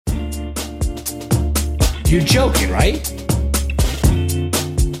You're joking, right?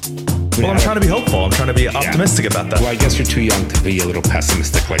 Well, I'm trying to be hopeful. I'm trying to be optimistic about that. Well, I guess you're too young to be a little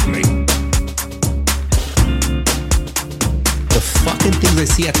pessimistic like me. The fucking things I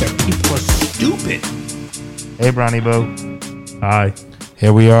see out there, people are stupid. Hey, Bronny Boo. Hi.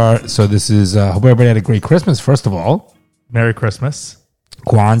 Here we are. So this is, hope everybody had a great Christmas, first of all. Merry Christmas.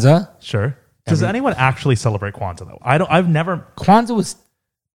 Kwanzaa. Sure. Does anyone actually celebrate Kwanzaa, though? I've never... Kwanzaa was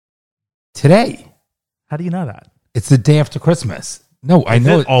today. How do you know that? It's the day after Christmas. No, I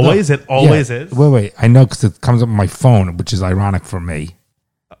know. It always is. Wait. I know because it comes up on my phone, which is ironic for me.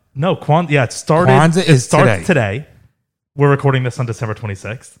 No, it started. Kwanzaa starts today. We're recording this on December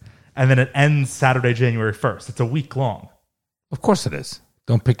 26th. And then it ends Saturday, January 1st. It's a week long. Of course it is.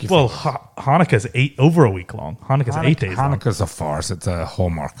 Don't pick your Well, Hanukkah's over a week long. Hanukkah's 8 days long. Hanukkah's a farce. It's a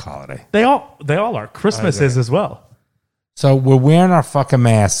Hallmark holiday. They all are. Christmas is as well. So we're wearing our fucking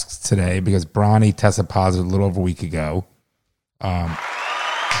masks today because Bronny tested positive a little over a week ago. Twice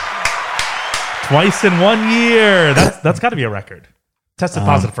in 1 year. That's got to be a record. Tested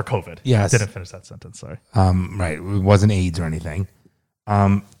positive for COVID. Yes. Didn't finish that sentence. Sorry. Right. It wasn't AIDS or anything.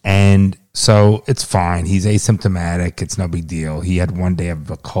 And so it's fine. He's asymptomatic. It's no big deal. He had 1 day of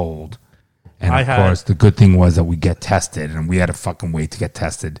a cold. And of course, the good thing was that we get tested, and we had to fucking wait to get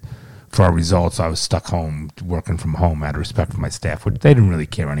tested for our results. So I was stuck home, working from home out of respect for my staff, which they didn't really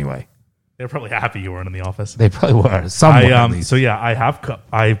care anyway. They're probably happy you weren't in the office. They probably were. Somewhat, at least. So yeah,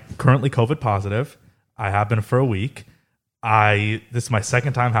 I'm currently COVID positive. I have been for a week. This is my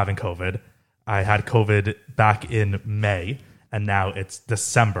second time having COVID. I had COVID back in May, and now it's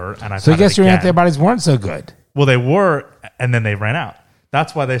December, and So I guess your antibodies weren't so good. Well, they were, and then they ran out.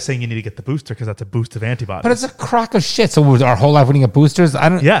 That's why they're saying you need to get the booster, because that's a boost of antibodies. But it's a crock of shit. So our whole life we didn't get boosters?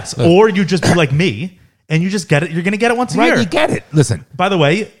 Yes, or you just be like me, and you just get it. You're going to get it once a year. Right, you get it. Listen. By the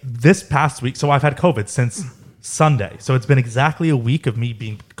way, this past week, so I've had COVID since Sunday. So it's been exactly a week of me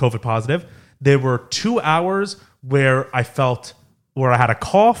being COVID positive. There were 2 hours where I had a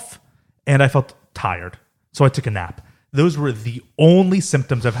cough and I felt tired. So I took a nap. Those were the only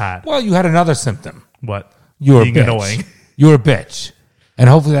symptoms I've had. Well, you had another symptom. What? You were being a bitch. Annoying. You were a bitch. And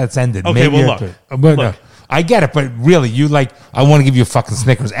hopefully that's ended. Okay, Maybe well, look. Look. I get it, but really, I want to give you a fucking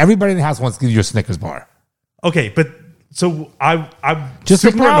Snickers. Everybody in the house wants to give you a Snickers bar. Okay, but so I'm just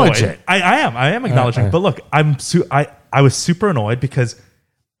super acknowledge annoyed. it. I am acknowledging. But look, I was super annoyed because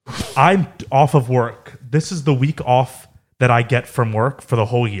I'm off of work. This is the week off that I get from work for the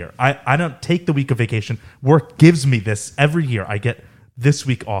whole year. I don't take the week of vacation. Work gives me this every year. I get this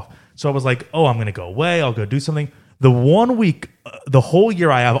week off. So I was like, oh, I'm going to go away. I'll go do something. The 1 week, the whole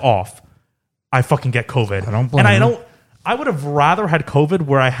year I have off, I fucking get COVID. I don't blame you. I would have rather had COVID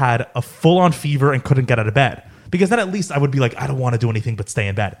where I had a full-on fever and couldn't get out of bed. Because then at least I would be like, I don't want to do anything but stay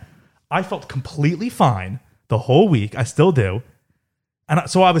in bed. I felt completely fine the whole week. I still do. And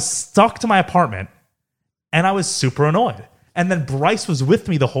so I was stuck to my apartment, and I was super annoyed. And then Bryce was with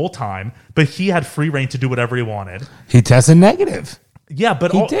me the whole time, but he had free reign to do whatever he wanted. He tested negative. Yeah,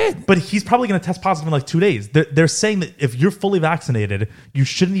 but he did. But he's probably going to test positive in like 2 days. They're saying that if you're fully vaccinated, you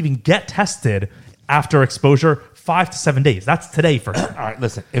shouldn't even get tested after exposure 5 to 7 days. That's today for him. All right,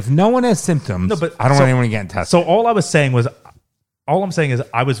 listen. If no one has symptoms, I don't want anyone getting tested. So all I'm saying is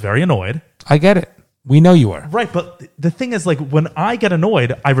I was very annoyed. I get it. We know you are. Right, but the thing is, like, when I get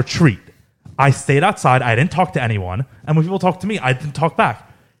annoyed, I retreat. I stayed outside. I didn't talk to anyone. And when people talk to me, I didn't talk back.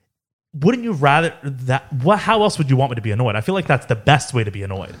 Wouldn't you rather that? How else would you want me to be annoyed? I feel like that's the best way to be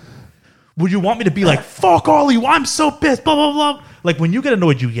annoyed. Would you want me to be like, fuck all you, I'm so pissed, blah, blah, blah. Like, when you get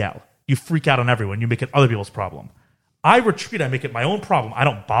annoyed, you yell. You freak out on everyone. You make it other people's problem. I retreat. I make it my own problem. I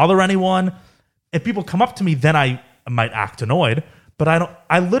don't bother anyone. If people come up to me, then I might act annoyed. But I don't.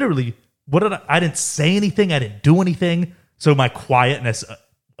 I literally, I didn't say anything. I didn't do anything. So my quietness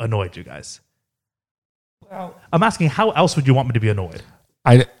annoyed you guys. Well, I'm asking, how else would you want me to be annoyed?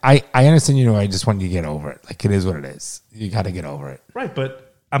 I understand, I just want you to get over it. Like, it is what it is. You got to get over it. Right,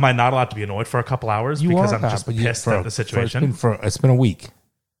 but am I not allowed to be annoyed for a couple hours because I'm just pissed at the situation? It's been a week.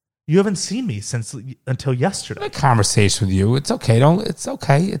 You haven't seen me until yesterday. A conversation with you. It's okay. It's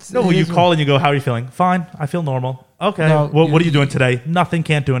okay. You call and you go, how are you feeling? Fine. I feel normal. Okay. No, what are you doing today? Nothing.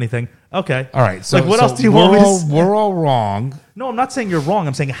 Can't do anything. Okay. All right. So, like, what else do you always... We're all wrong. No, I'm not saying you're wrong.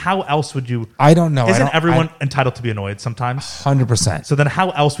 I'm saying, how else would you... I don't know. Isn't everyone entitled to be annoyed sometimes? 100%. So then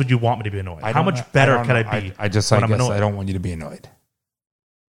how else would you want me to be annoyed? How much better could I be I guess I don't want you to be annoyed.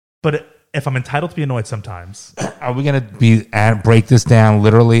 But if I'm entitled to be annoyed sometimes... Are we going to break this down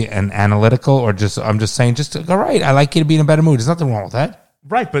literally and analytical? Or I'm just saying, all right, I like you to be in a better mood. There's nothing wrong with that.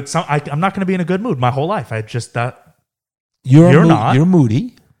 Right, but I'm not going to be in a good mood my whole life. You're not. You're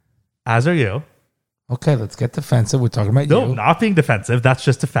moody. As are you. Okay, let's get defensive. We're talking about No, you. not being defensive. That's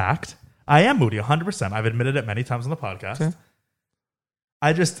just a fact. I am moody 100%. I've admitted it many times on the podcast. Okay.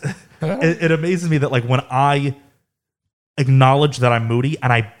 I just, it amazes me that like when I acknowledge that I'm moody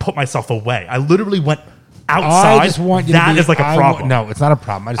and I put myself away, I literally went outside. I just want you that to be, is like a problem. No, it's not a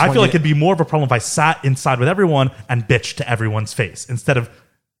problem. I feel like it'd be more of a problem if I sat inside with everyone and bitched to everyone's face instead of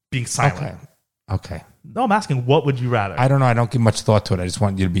being silent. Okay. No, I'm asking, what would you rather? I don't know. I don't give much thought to it. I just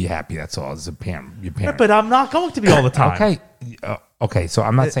want you to be happy. That's all. As a parent, your parent. But I'm not going to be all the time. Okay. Okay. So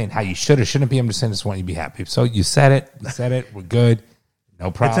I'm not saying how you should or shouldn't be. I'm just saying I just want you to be happy. So you said it. You said it. We're good. No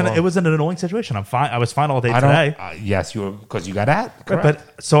problem. It was an annoying situation. I'm fine. I was fine all day today. Yes, you were because you got at. Right,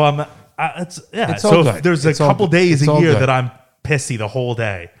 but so I'm. It's It's so all if good. there's It's a all couple good. days It's a all year good. that I'm pissy the whole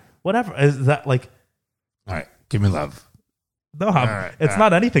day. Whatever is that like? All right. Give me love. No, right, it's all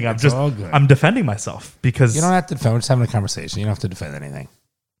not anything. I'm It's just all good. I'm defending myself because You don't have to defend. We're just having a conversation. You don't have to defend anything.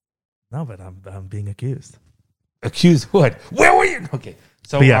 no, but I'm being accused. Accused what? Where were you? Okay.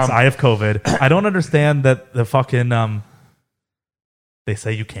 So But yes, I have COVID. I don't understand that the fucking they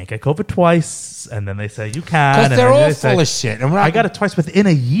say you can't get COVID twice, and then they say you can. because and they're then all they say- full of shit. And we're not, I got it twice within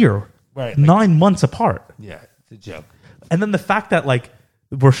a year, Right, like- 9 months apart. Yeah, it's a joke. And then the fact that like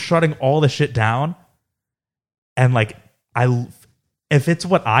we're shutting all the shit down, and like if it's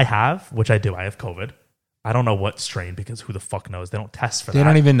what I have, which I do, I have COVID. I don't know what strain because who the fuck knows? They don't test for They that.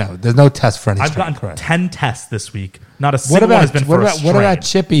 don't even know. There's no test for any I've strain, gotten correct. 10 tests this week. Not a What single one about has been for a strain. what about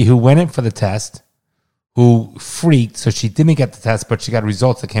Chippy who went in for the test, who freaked, so she didn't get the test, but she got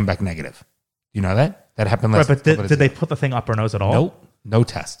results that came back negative. You know that? That happened last. Right, but did they put the thing up her nose at all? Nope, no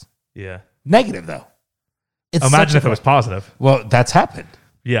test. Yeah. Negative though. It's Imagine such if it was positive. Well, that's happened.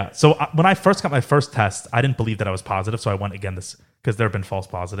 Yeah. So when I first got my first test, I didn't believe that I was positive, so I went again this because there have been false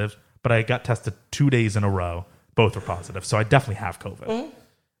positives. But I got tested 2 days in a row. Both were positive, so I definitely have COVID.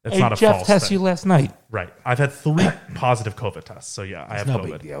 It's not a Jeff false tested thing. you last night. Right. I've had 3 positive COVID tests, so yeah, I have No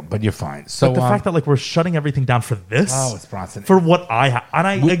COVID. big deal, but you're fine. So But the fact that like we're shutting everything down for this, it's Bronson. for what I have, and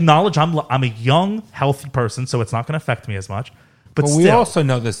I acknowledge I'm a young, healthy person, so it's not going to affect me as much. But But still, we also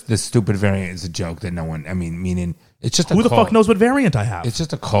know this stupid variant is a joke that no one. I mean, meaning it's just a who the cold. fuck knows what variant I have? It's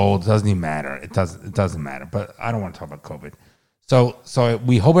just a cold. It doesn't even matter. It doesn't matter. But I don't want to talk about COVID. So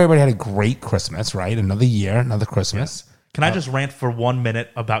we hope everybody had a great Christmas. Right, another year, another Christmas. Can I just rant for 1 minute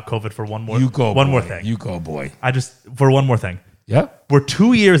about COVID for one more? You go. One boy. more thing. You go, boy. For one more thing. Yep. We're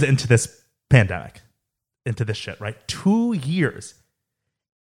 2 years into this pandemic, into this shit, right? 2 years,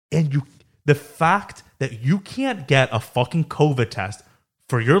 and the fact that you can't get a fucking COVID test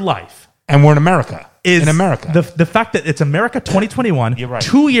for your life. And we're in America. Is in America. the fact that it's America 2021, You're right.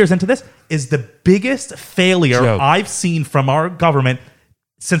 2 years into this, is the biggest failure Joke. I've seen from our government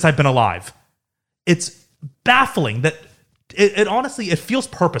since I've been alive. It's baffling that it honestly, it feels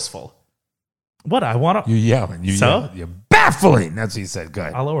purposeful. What I want to... You're yelling. You're baffling. That's what you said.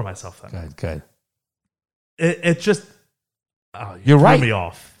 Good. I'll lower myself then. Good. It just... Oh, You're threw right. me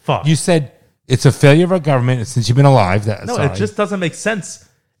off. Fuck. You said it's a failure of our government since you've been alive. No, it just doesn't make sense.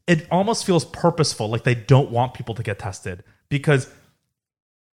 It almost feels purposeful, like they don't want people to get tested because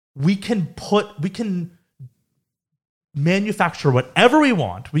we can manufacture whatever we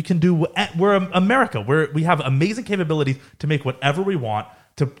want. We can do. We're America. We have amazing capabilities to make whatever we want.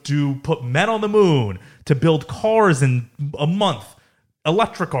 To put men on the moon, to build cars in a month,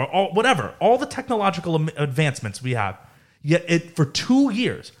 electric or whatever. All the technological advancements we have. Yet for 2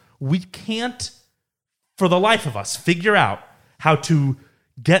 years we can't, for the life of us, figure out how to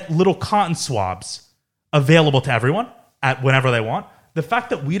get little cotton swabs available to everyone at whenever they want. The fact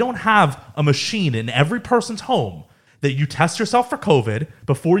that we don't have a machine in every person's home that you test yourself for COVID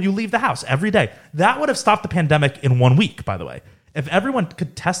before you leave the house every day, that would have stopped the pandemic in 1 week, by the way. If everyone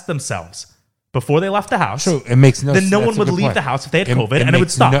could test themselves before they left the house, True. It makes no then no that's one a would good leave point. the house if they had COVID, and it would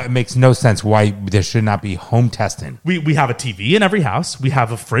makes stop. It makes no sense why there should not be home testing. We have a TV in every house. We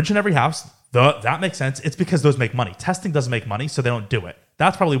have a fridge in every house. That makes sense. It's because those make money. Testing doesn't make money, so they don't do it.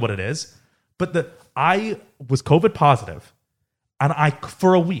 That's probably what it is. But I was COVID positive, and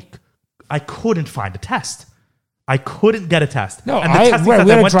for a week, I couldn't find a test. I couldn't get a test. No, and the testing we center had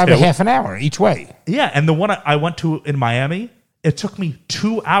I to went drive to- a half an hour each way. Yeah, and the one I went to in Miami, it took me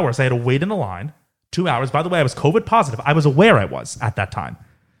 2 hours. I had to wait in a line 2 hours. By the way, I was COVID positive. I was aware I was at that time.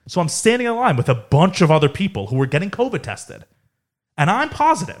 So I'm standing in line with a bunch of other people who were getting COVID tested. And I'm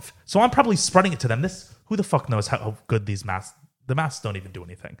positive. So I'm probably spreading it to them. Who the fuck knows how good the masks don't even do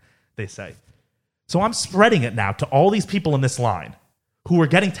anything, they say. So I'm spreading it now to all these people in this line who are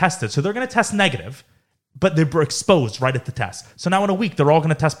getting tested. So they're going to test negative, but they were exposed right at the test. So now in a week, they're all going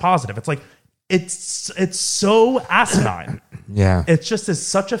to test positive. It's like, it's so asinine. Yeah. It's just is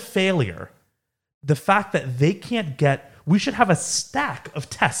such a failure the fact that they can't get, we should have a stack of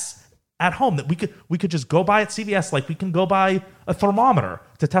tests at home that we could just go buy at CVS, like we can go buy a thermometer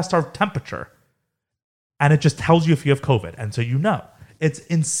to test our temperature. And it just tells you if you have COVID. And so you know. It's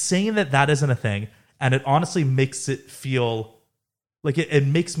insane that isn't a thing. And it honestly makes it feel like it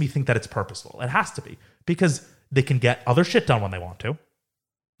makes me think that it's purposeful. It has to be. Because they can get other shit done when they want to.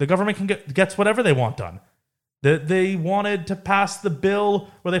 The government gets whatever they want done. They wanted to pass the bill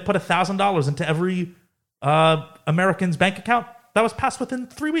where they put $1,000 into every American's bank account. That was passed within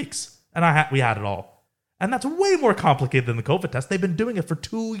 3 weeks. And we had it all. And that's way more complicated than the COVID test. They've been doing it for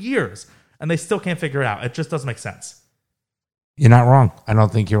 2 years. And they still can't figure it out. It just doesn't make sense. You're not wrong. I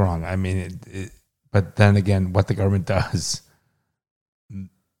don't think you're wrong. I mean, but then again, what the government does,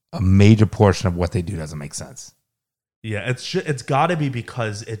 a major portion of what they do doesn't make sense. Yeah, it's got to be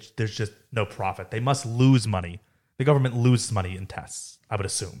because there's just no profit. They must lose money. The government loses money in tests, I would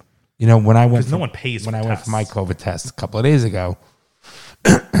assume. You know, when I went, no one pays when for I tests. went for my COVID test a couple of days ago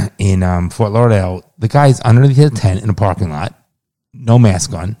in Fort Lauderdale, the guy's underneath the tent in a parking lot, no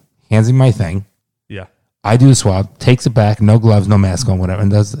mask on, hands me my thing. Yeah, I do the swab, takes it back, no gloves, no mask on, whatever,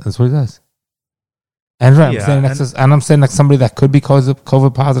 and that's what he does. And right, I'm saying next to somebody that could be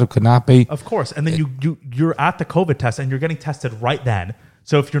COVID positive, could not be. Of course. And then you're at the COVID test and you're getting tested right then.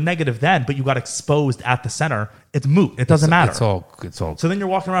 So if you're negative then, but you got exposed at the center, it's moot. It doesn't matter. It's all. So then you're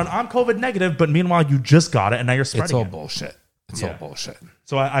walking around, I'm COVID negative, but meanwhile you just got it and now you're spreading it. It's all bullshit. It's all bullshit.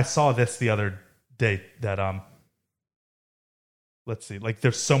 So I saw this the other day that, let's see, like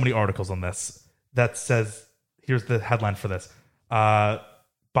there's so many articles on this that says, here's the headline for this.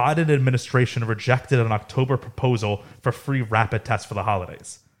 Biden administration rejected an October proposal for free rapid tests for the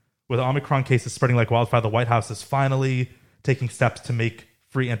holidays. With Omicron cases spreading like wildfire, the White House is finally taking steps to make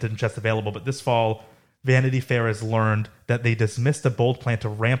free antigen tests available. But this fall, Vanity Fair has learned that they dismissed a bold plan to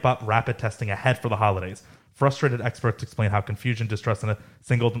ramp up rapid testing ahead for the holidays. Frustrated experts explain how confusion, distrust, and a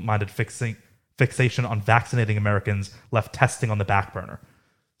single-minded fixation on vaccinating Americans left testing on the back burner.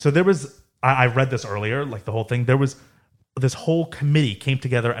 So there was, I read this earlier, like the whole thing, there was this whole committee came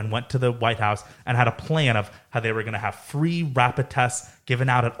together and went to the White House and had a plan of how they were going to have free rapid tests given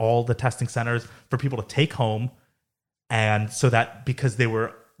out at all the testing centers for people to take home. And so that because they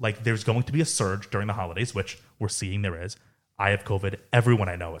were like, there's going to be a surge during the holidays, which we're seeing there is. I have COVID. Everyone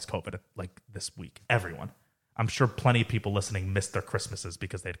I know has COVID like this week. Everyone. I'm sure plenty of people listening missed their Christmases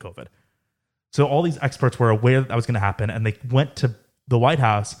because they had COVID. So all these experts were aware that was going to happen. And they went to the White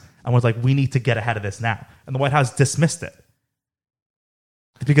House and was like, we need to get ahead of this now. And the White House dismissed it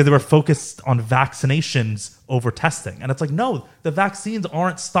because they were focused on vaccinations over testing. And it's like, no, the vaccines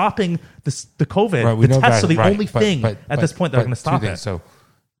aren't stopping the COVID. Right, the tests are the only thing at this point they're going to stop it. So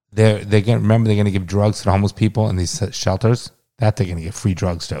they're going to give drugs to the homeless people in these shelters. That they're going to get free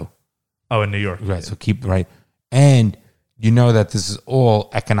drugs to. Oh, in New York. Right, so keep, right. And you know that this is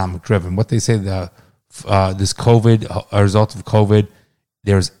all economic driven. What they say, this COVID, a result of COVID,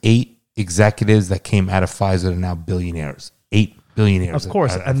 there's 8 executives that came out of Pfizer that are now billionaires. 8 billionaires, of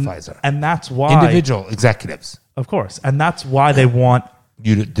course, out of Pfizer, and that's why individual executives, of course, and that's why they want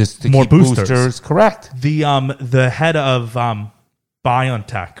you to more keep boosters. Correct. The head of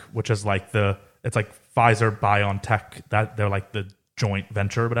BioNTech, which is like it's like Pfizer BioNTech, that they're like the joint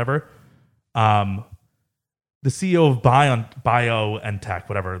venture or whatever. The CEO of BioNTech,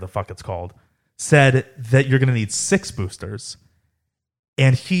 whatever the fuck it's called, said that you're going to need 6 boosters.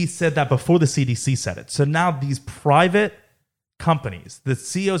 And he said that before the CDC said it. So now these private companies, the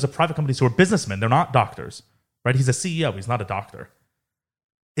CEOs of private companies who are businessmen, they're not doctors, right? He's a CEO, he's not a doctor,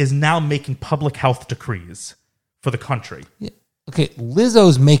 is now making public health decrees for the country. Yeah. Okay,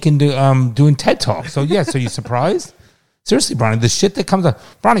 Lizzo's doing TED Talks. So yeah, so you surprised? Seriously, Bronny, the shit that comes up.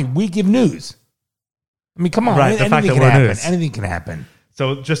 Bronny, we give news. I mean, come on. Right, the fact that we're news. Anything can happen.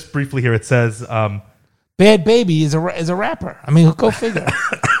 So just briefly here, it says... Bad Baby is a rapper. I mean, go figure.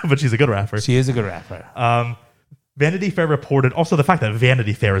 But she's a good rapper. She is a good rapper. Vanity Fair reported... Also, the fact that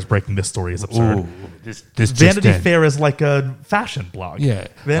Vanity Fair is breaking this story is absurd. Ooh, this Vanity Fair is like a fashion blog. Yeah.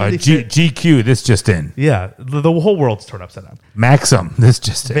 Vanity GQ, this just in. Yeah. The whole world's turned upside down. Maxim, this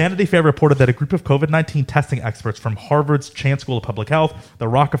just in. Vanity Fair reported that a group of COVID-19 testing experts from Harvard's Chan School of Public Health, the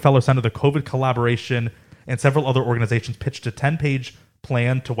Rockefeller Center, the COVID Collaboration, and several other organizations pitched a 10-page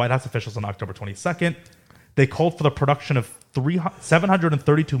plan to White House officials on October 22nd. They called for the production of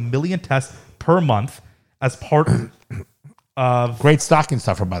 732 million tests per month as part of... Great stocking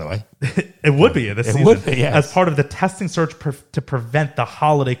stuffer, by the way. It would be this season. Would be, yes. As part of the testing surge to prevent the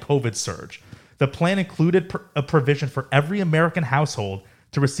holiday COVID surge. The plan included a provision for every American household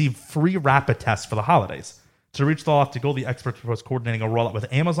to receive free rapid tests for the holidays. To reach the lofty goal, the experts proposed coordinating a rollout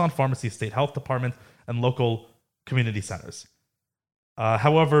with Amazon pharmacies, state health departments, and local community centers.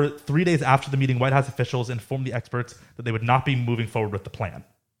 However, 3 days after the meeting, White House officials informed the experts that they would not be moving forward with the plan.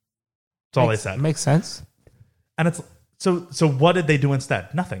 That's all they said. Makes sense. And it's so. What did they do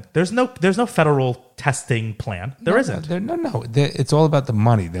instead? Nothing. There's no federal testing plan. There isn't. No. It's all about the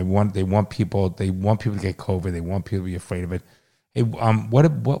money. They want people. They want people to get COVID. They want people to be afraid of it. Hey,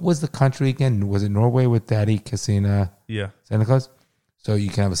 what was the country again? Was it Norway with Daddy Casina? Yeah, Santa Claus. So you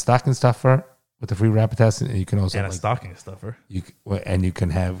can have a stocking stuffer with the free rapid test, and you can also a stocking stuffer. You can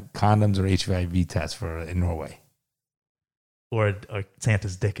have condoms or HIV tests in Norway, or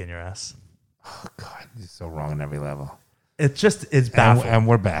Santa's dick in your ass. Oh God, you're so wrong on every level. It just is baffling, and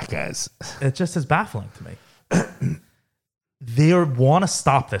we're back, guys. It just is baffling to me. They want to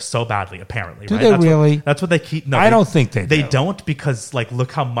stop this so badly, apparently. Do right? they really? That's what they keep. No, I don't think they do. They don't because,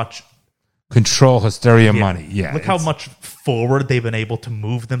 look how much control, hysteria, money. Yeah, look how much forward they've been able to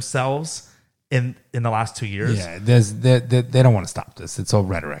move themselves in the last 2 years. Yeah, they don't want to stop this. It's all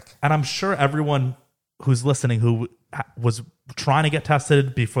rhetoric. And I'm sure everyone who's listening who was trying to get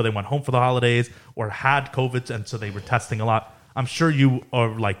tested before they went home for the holidays or had COVID, and so they were testing a lot. I'm sure you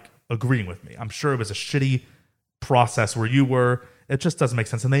are agreeing with me. I'm sure it was a shitty process where you were. It just doesn't make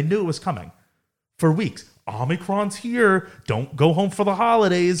sense. And they knew it was coming for weeks. Omicron's here. Don't go home for the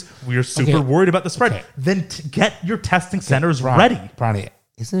holidays. We're super worried about the spread. Okay. Then get your testing centers ready. Bronny,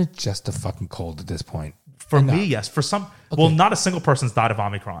 isn't it just a fucking cold at this point? For me, yes. For some, well, not a single person's died of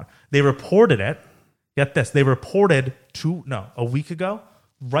Omicron. They reported it. Get this. They reported a week ago,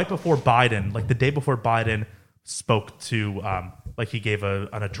 right before Biden, the day before Biden spoke to, he gave an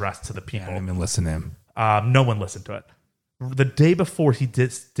address to the people. Yeah, I didn't even listen to him. No one listened to it. The day before he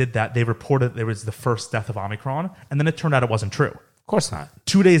did that, they reported there was the first death of Omicron, and then it turned out it wasn't true. Of course not.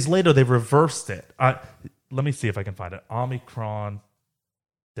 2 days later, they reversed it. Let me see if I can find it. Omicron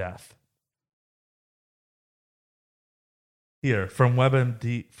death. Here, from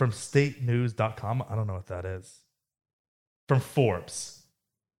WebMD, from statenews.com. I don't know what that is. From Forbes.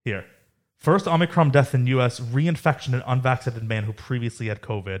 Here. First Omicron death in U.S., reinfection in unvaccinated man who previously had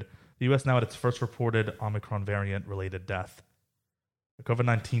COVID. The U.S. now had its first reported Omicron variant-related death. The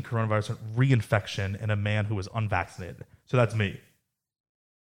COVID-19 coronavirus reinfection in a man who was unvaccinated. So that's me.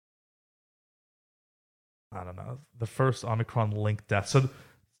 I don't know. The first Omicron-linked death. So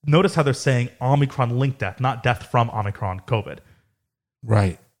notice how they're saying Omicron-linked death, not death from Omicron COVID.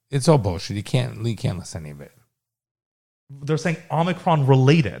 Right. It's all bullshit. You can't listen to any of it. They're saying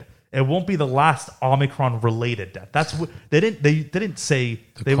Omicron-related. It won't be the last Omicron-related death. That's what they didn't say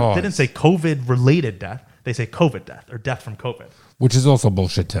COVID-related death. They say COVID death or death from COVID, which is also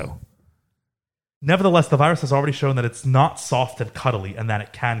bullshit too. Nevertheless, the virus has already shown that it's not soft and cuddly and that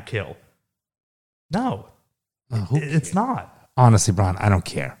it can kill. No, it's not. Honestly, Bron, I don't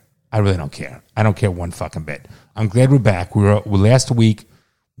care. I really don't care. I don't care one fucking bit. I'm glad we're back. We last week.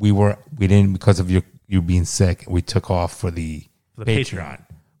 We didn't because of you being sick. We took off for the Patreon.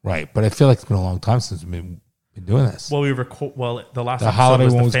 Right, but I feel like it's been a long time since we've been doing this. Well, the last the holiday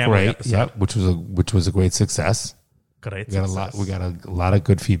was one the was family great. episode. Yeah, which was a great success. Great. We got a lot of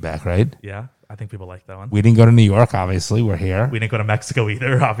good feedback, right? Yeah, I think people like that one. We didn't go to New York, obviously. We're here. We didn't go to Mexico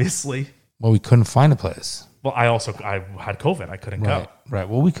either, obviously. Well, we couldn't find a place. Well, I had COVID. I couldn't go. Right.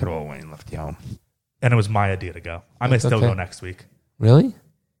 Well, we could have all went and left you home. And it was my idea to go. I may still go next week. Really?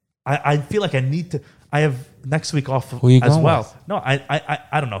 I feel like I need to. I have next week off Who are you as going well. with? No,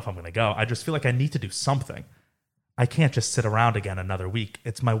 I don't know if I'm going to go. I just feel like I need to do something. I can't just sit around again another week.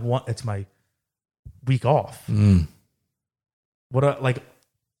 It's my week off.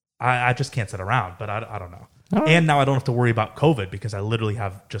 I just can't sit around. But I don't know. Right. And now I don't have to worry about COVID because I literally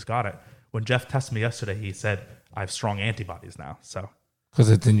have just got it. When Jeff tested me yesterday, he said I have strong antibodies now. So because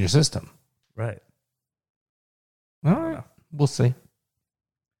it's in your system, right? All right, we'll see.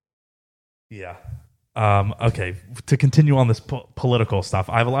 Yeah. Okay. To continue on this political stuff,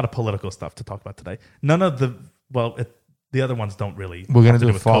 I have a lot of political stuff to talk about today. None of the other ones don't really. We're going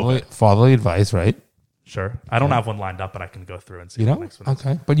to do fatherly advice, right? Sure. I don't have one lined up, but I can go through and see. You know? The next one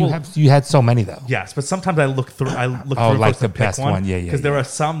okay. But you had so many though. Yes, but sometimes I look through. Like the best one. Yeah. Because there are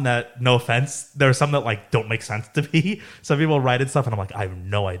some that, no offense, there are some that don't make sense to me. Some people write in stuff, and I'm like, I have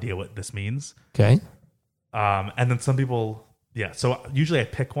no idea what this means. Okay. And then some people, yeah. So usually I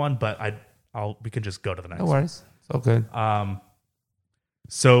pick one, but we can just go to the next. No worries. It's all good.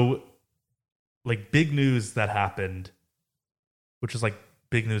 So big news that happened, which is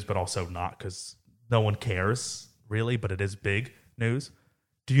big news, but also not because no one cares really, but it is big news.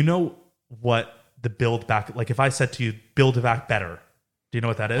 Do you know what the Build Back, if I said to you, Build Back Better, do you know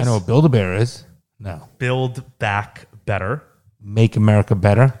what that is? I know what Build-A-Bear is. No. Build Back Better. Make America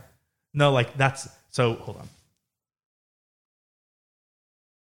Better? No, like that's... So, hold on.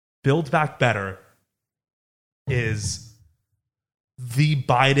 Build Back Better is the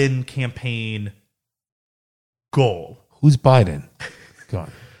Biden campaign goal. Who's Biden? Go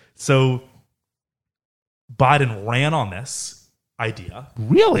on. So Biden ran on this idea.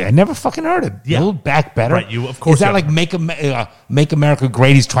 Really? I never fucking heard it. Yeah. Build Back Better? Right, you of course. Is that like make America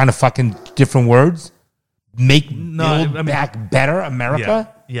Great? He's trying to fucking different words? Build Back Better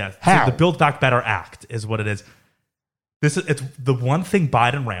America? Yeah. How? So the Build Back Better Act is what it is. It's the one thing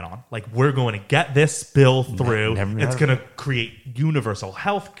Biden ran on. Like, we're going to get this bill through. It's going to create universal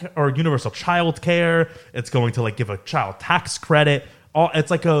health or universal child care. It's going to like give a child tax credit.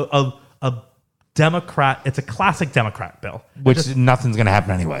 It's like a Democrat. It's a classic Democrat bill. Which nothing's going to happen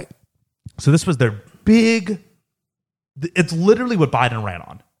anyway. So this was their big. It's literally what Biden ran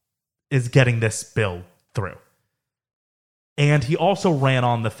on, is getting this bill through. And he also ran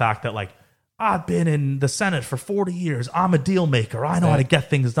on the fact that, like, I've been in the Senate for 40 years. I'm a deal maker. I know how to get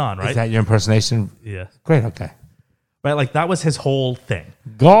things done, right? Is that your impersonation? Yeah. Great, okay. Right, like that was his whole thing.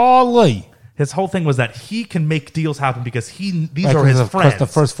 Golly. His whole thing was that he can make deals happen because these are his friends. The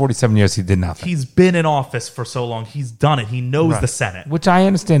first 47 years he did nothing. He's been in office for so long. He's done it. He knows the Senate. Which I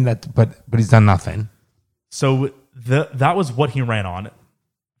understand that, but he's done nothing. So that was what he ran on.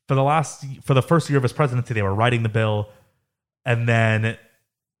 For the first year of his presidency, they were writing the bill, and then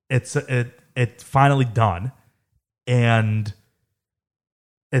it's finally done, and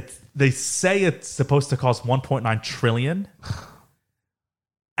they say it's supposed to cost $1.9 trillion.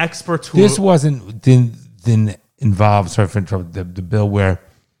 Experts who didn't involve, sorry for interrupting, the bill where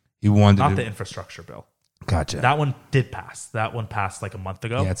he wanted not the infrastructure bill. Gotcha. That one did pass. That one passed like a month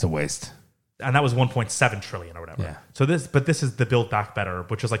ago. Yeah, it's a waste. And that was 1.7 trillion or whatever. Yeah. So this is the Build Back Better,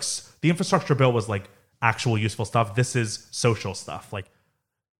 which is like the infrastructure bill was like actual useful stuff. This is social stuff like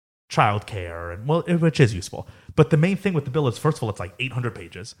childcare and which is useful. But the main thing with the bill is, first of all, it's like 800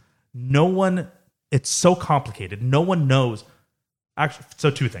 pages. It's so complicated. No one knows. Actually, so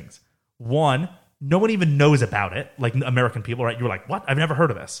two things. One, no one even knows about it. Like American people, right? You're like, what? I've never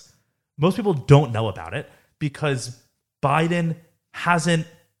heard of this. Most people don't know about it because Biden hasn't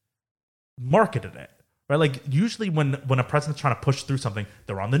marketed it, right? Like usually when a president's trying to push through something,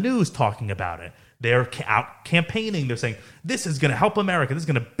 they're on the news talking about it. They're out campaigning. They're saying, this is going to help America. This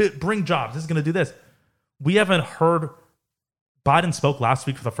is going to bring jobs. This is going to do this. We haven't heard. Biden spoke last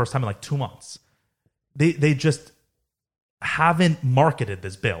week for the first time in like 2 months. They just haven't marketed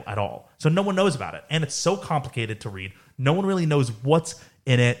this bill at all. So no one knows about it. And it's so complicated to read. No one really knows what's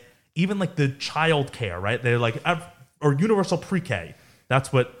in it. Even like the child care, right? They're like, or universal pre-K.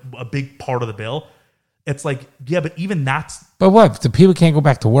 That's what a big part of the bill. It's like, yeah, but even that's... But what? If the people can't go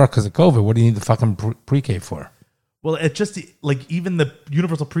back to work because of COVID, what do you need the fucking pre-K for? Well, it's just like even the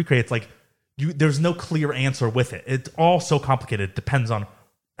universal pre-K, it's like there's no clear answer with it. It's all so complicated. It depends on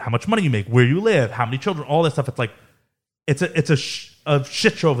how much money you make, where you live, how many children, all this stuff. It's like, it's a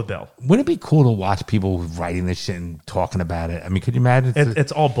shit show of a bill. Wouldn't it be cool to watch people writing this shit and talking about it? I mean, could you imagine?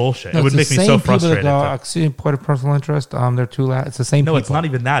 It's all bullshit. No, it would make me so frustrated. See, point of personal interest. They're too loud. It's the same. No, people. It's not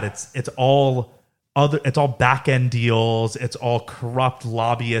even that. It's all other. It's all back end deals. It's all corrupt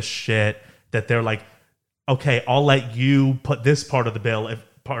lobbyist shit that they're like, okay, I'll let you put this part of the bill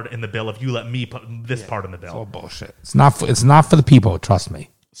if you let me put this part in the bill. It's all bullshit. It's not for the people. Trust me.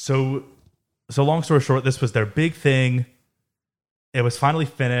 So long story short, this was their big thing. It was finally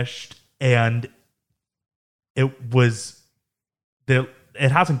finished, and it was there.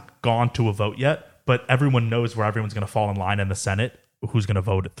 It hasn't gone to a vote yet, but everyone knows where everyone's going to fall in line in the Senate, who's going to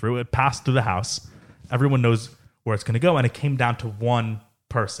vote it through. It passed through the House. Everyone knows where it's going to go, and it came down to one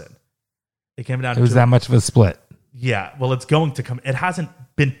person. It was that much of a split. Yeah, well, it's going to come. It hasn't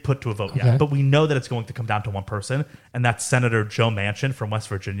been put to a vote yet, but we know that it's going to come down to one person, and that's Senator Joe Manchin from West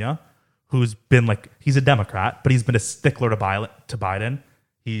Virginia, who's been like, he's a Democrat, but he's been a stickler to Biden.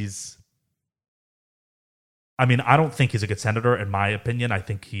 I don't think he's a good senator, in my opinion. I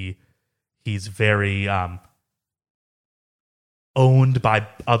think he's very owned by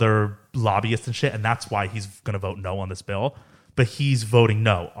other lobbyists and shit, and that's why he's going to vote no on this bill. But he's voting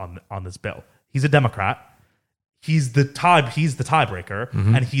no on this bill. He's a Democrat. He's the tiebreaker,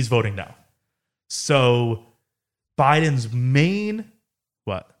 and he's voting no. So Biden's main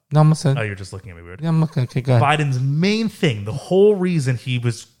what? No, I'm listening. Oh, you're just looking at me weird. Yeah, I'm looking. Okay, go ahead. Biden's main thing, the whole reason he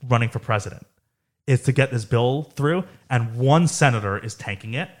was running for president, is to get this bill through, and one senator is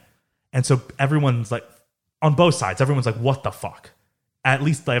tanking it. And so everyone's like, on both sides, everyone's like, what the fuck? At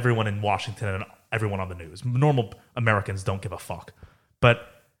least everyone in Washington and everyone on the news. Normal Americans don't give a fuck. But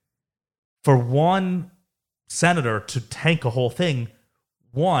For one senator to tank a whole thing,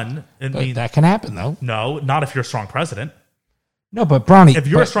 that can happen though. No, not if you're a strong president. No, but Bronny, if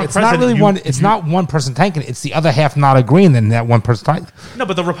you're a strong it's president, not really it's not one person tanking it. It's the other half not agreeing. Then that one person tanking. No,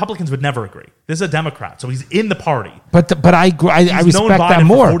 but the Republicans would never agree. This is a Democrat, so he's in the party. But I agree. I respect that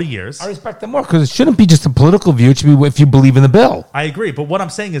more. For 40 years. I respect that more because it shouldn't be just a political view. It should be if you believe in the bill. I agree, but what I'm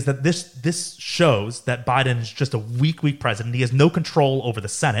saying is that this shows that Biden is just a weak president. He has no control over the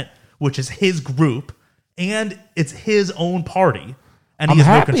Senate, which is his group, and it's his own party, and he has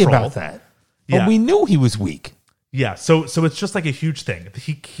no control. I'm happy about that. But we knew he was weak. Yeah, so it's just like a huge thing.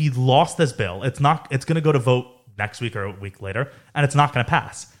 He lost this bill. It's going to go to vote next week or a week later, and it's not going to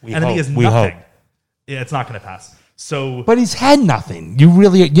pass. He has nothing. Yeah, it's not going to pass. So, but he's had nothing.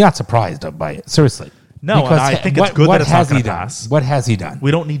 You're not surprised by it, seriously. No, and I think it's good that it's not going to pass. What has he done?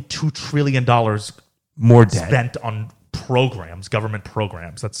 We don't need $2 trillion more debt spent on programs, government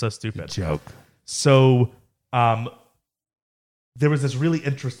programs. That's so stupid. Joke. So, there was this really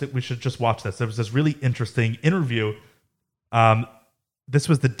interesting. We should just watch this. There was this really interesting interview. This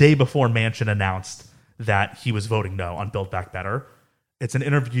was the day before Manchin announced that he was voting no on Build Back Better. It's an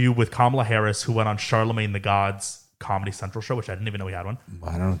interview with Kamala Harris, who went on Charlemagne the God's Comedy Central show, which I didn't even know he had one.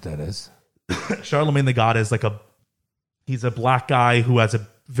 I don't know what that is. Charlemagne the God is he's a black guy who has a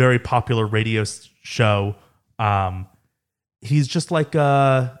very popular radio show. He's just like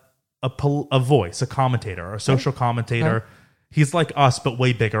a voice, a commentator, a social commentator. Okay. He's like us, but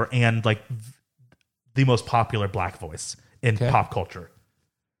way bigger and like the most popular black voice in pop culture.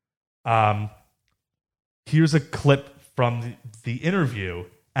 Here's a clip from the interview,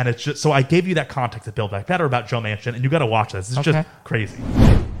 and it's just so I gave you that context of Build Back Better about Joe Manchin, and you got to watch this. It's just crazy.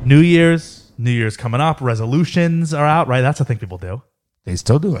 New Year's coming up. Resolutions are out, right? That's a thing people do. They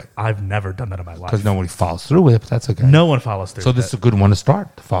still do it. I've never done that in my life. Because nobody follows through with it, but that's okay. No one follows through. So this is a good one to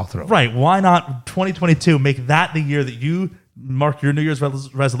start to follow through. Right. Why not 2022 make that the year that you mark your New Year's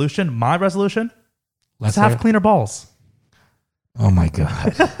resolution? My resolution? Let's have cleaner balls. Oh my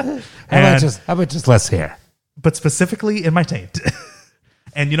God. How about just less hair? But specifically in my taint.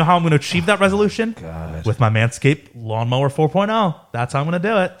 And you know how I'm going to achieve that resolution? God. With my Manscaped Lawnmower 4.0. That's how I'm going to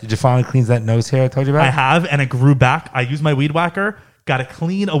do it. Did you finally clean that nose hair I told you about? I have, and it grew back. I used my weed whacker. Got it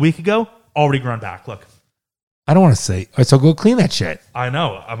clean a week ago. Already grown back. Look. I don't want to say. All right, so go clean that shit. I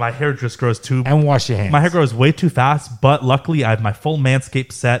know. My hair just grows too... And wash your hands. My hair grows way too fast, but luckily I have my full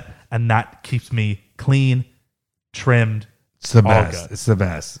Manscaped set, and that keeps me clean, trimmed. It's the best. Good. It's the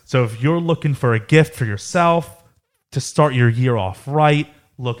best. So if you're looking for a gift for yourself to start your year off right,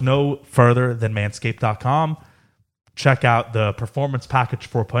 look no further than manscaped.com. Check out the Performance Package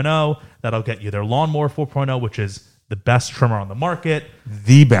 4.0. That'll get you their Lawnmower 4.0, which is the best trimmer on the market.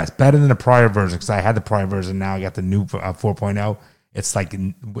 The best. Better than the prior version, because I had the prior version. Now I got the new 4.0. It's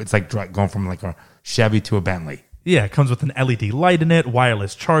like going from like a Chevy to a Bentley. Yeah, it comes with an LED light in it,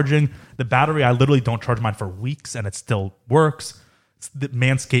 wireless charging. The battery, I literally don't charge mine for weeks, and it still works. It's the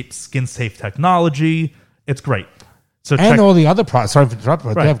Manscaped skin-safe technology. It's great. So all the other products. Sorry for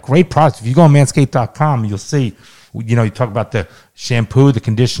interrupting, but they have great products. If you go on manscaped.com, you'll see, you talk about the shampoo, the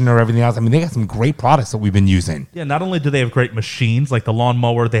conditioner, everything else. I mean, they got some great products that we've been using. Yeah, not only do they have great machines like the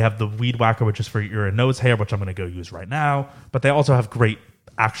lawnmower, they have the weed whacker, which is for your ear and nose hair, which I'm going to go use right now. But they also have great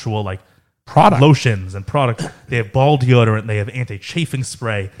actual product lotions and products. They have ball deodorant. They have anti-chafing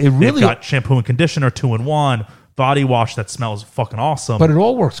spray. They've got shampoo and conditioner 2-in-1. Body wash that smells fucking awesome. But it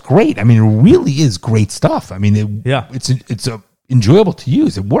all works great. I mean, it really is great stuff. I mean, it's enjoyable to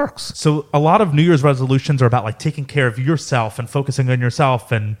use. It works. So a lot of New Year's resolutions are about taking care of yourself and focusing on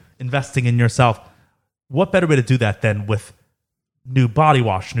yourself and investing in yourself. What better way to do that than with new body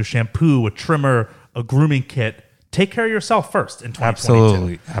wash, new shampoo, a trimmer, a grooming kit? Take care of yourself first in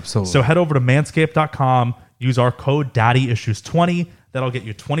 2022. Absolutely. So head over to manscaped.com. Use our code DaddyIssues20. That'll get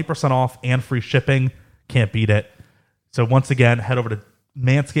you 20% off and free shipping. Can't beat it. So once again, head over to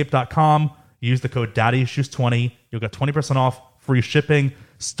manscaped.com. Use the code DaddyIssues20. You'll get 20% off, free shipping.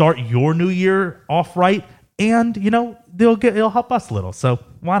 Start your new year off right, and it'll help us a little. So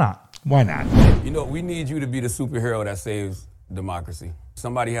why not? Why not? We need you to be the superhero that saves democracy.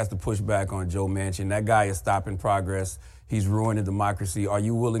 Somebody has to push back on Joe Manchin. That guy is stopping progress. He's ruining democracy. Are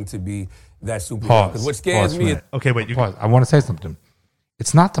you willing to be that superhero? Because what scares me is... Okay, wait. Pause. I want to say something.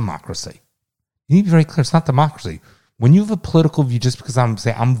 It's not democracy. You need to be very clear. It's not democracy. When you have a political view, just because I'm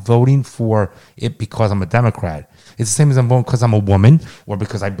voting for it because I'm a Democrat, it's the same as I'm voting because I'm a woman or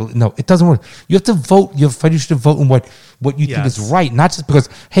because I believe. No, it doesn't work. You have to vote. You should vote in what you think is right, not just because,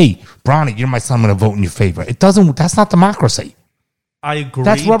 hey, Bronny, you're my son, I'm going to vote in your favor. It doesn't. That's not democracy. I agree,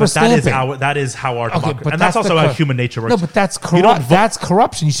 That's rubber but that stamping. that is how our democracy, but and that's also how human nature works. No, but that's You don't corrupt. vote- That's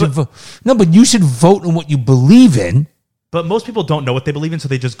corruption. You should vote. No, but you should vote in what you believe in. But most people don't know what they believe in, so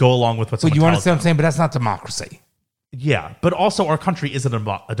they just go along with what But someone you tells understand what I'm them. saying? But that's not democracy. Yeah, but also our country isn't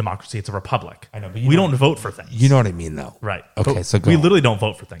a democracy; it's a republic. I know, but we don't vote for things. You know what I mean, though. right? Okay, But so go we on. literally don't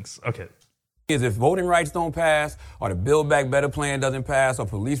vote for things. Okay. Is if voting rights don't pass, or the Build Back Better plan doesn't pass, or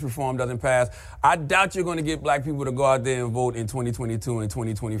police reform doesn't pass, I doubt you're going to get black people to go out there and vote in 2022 and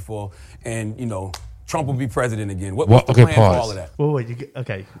 2024, and Trump will be president again. What's the plan for all of that? Wait.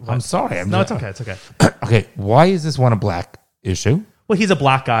 Okay. I'm sorry. No, it's okay. It's okay. Okay, why is this one a black issue? Well, he's a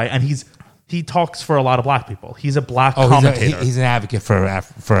black guy, and he talks for a lot of black people. He's a black commentator. He's an advocate for a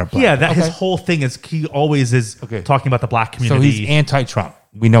black. Yeah, that Okay. his whole thing is he always is talking about the black So community. he's anti-Trump.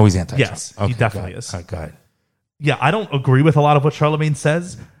 We know he's anti-Trump. Yes, he definitely is. Go ahead. Yeah, I don't agree with a lot of what Charlemagne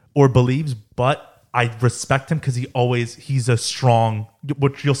says or believes, but I respect him because he's a strong.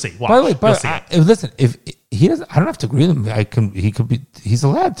 Which you'll see. Watch. By the way, You'll see it. listen, if he doesn't, I don't have to agree with him. He could be. He's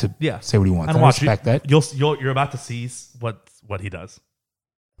allowed to say what he wants. And I watch, respect that. You're about to see what he does.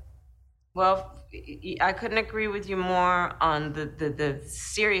 Well, I couldn't agree with you more on the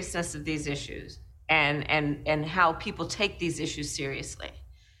seriousness of these issues and how people take these issues seriously.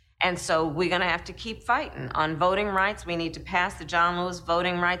 And so we're going to have to keep fighting. On voting rights, we need to pass the John Lewis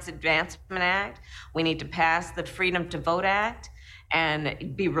Voting Rights Advancement Act. We need to pass the Freedom to Vote Act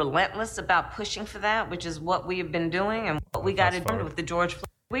and be relentless about pushing for that, which is what we have been doing and what we got to do with the George Floyd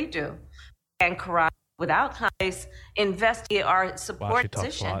we do. And corrupt without place, investigate our support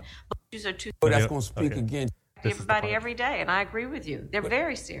position. But these are two That's going to speak against everybody every day, and I agree with you. They're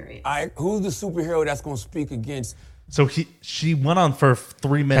very serious. Who's the superhero that's going to speak against? So she went on for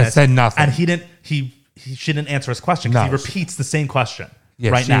 3 minutes and said nothing, and she didn't answer his question because he repeats the same question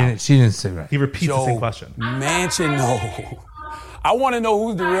now. She didn't say right. He repeats the same question. Manchin, no. I want to know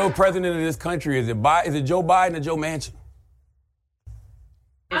who's the real president of this country. Is it Joe Biden or Joe Manchin?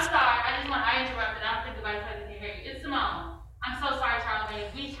 I'm sorry. I interrupted. I don't think the vice president can hear you. It's Simone. I'm so sorry,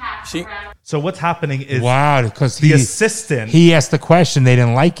 Charlemagne. We have to wrap. So what's happening is because the assistant. He asked the question. They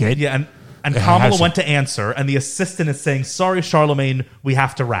didn't like it. Yeah, and Kamala went to answer, and the assistant is saying, "Sorry, Charlemagne, we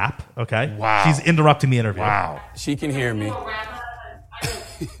have to wrap." Okay. Wow. She's interrupting the interview. Wow. She can hear me.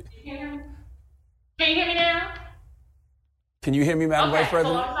 Can you hear me now? Can you hear me, Madam Vice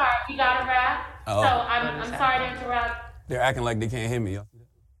President? So I'm sorry. We got to wrap. Oh. So I'm sorry to interrupt. They're acting like they can't hear me.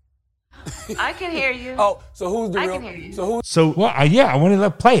 I can hear you. Oh, so who's the real? I can hear you. I wanted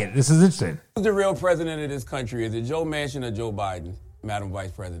to play it. This is interesting. Who's the real president of this country? Is it Joe Manchin or Joe Biden, Madam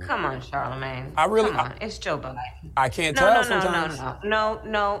Vice President? Come on, Charlemagne. Come on. It's Joe Biden. I can't tell sometimes.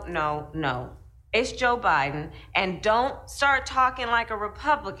 No. It's Joe Biden. And don't start talking like a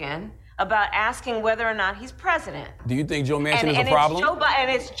Republican about asking whether or not he's president. Do you think Joe Manchin is a problem?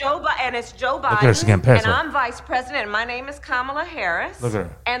 It's Joe Biden. Look at her, she can't pass and her. I'm vice president. And my name is Kamala Harris. Look at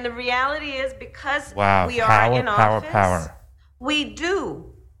her. And the reality is because we power, are in power, office, power. we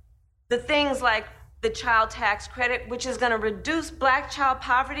do the things like the child tax credit, which is going to reduce black child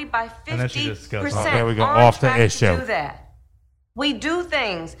poverty by 50%. And then she just goes, there we go, off the issue. Do that. We do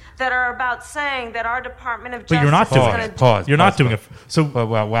things that are about saying that our Department of Justice But you're not doing it. Pause. You're not doing it. So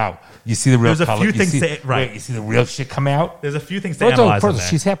wow. You see the real there's a color. few things You see the real shit come out. There's a few things to analyze in there.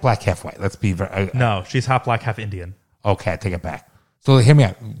 She's half black, half white. Let's be very. No, she's half black, half Indian. Okay, I take it back. So hear me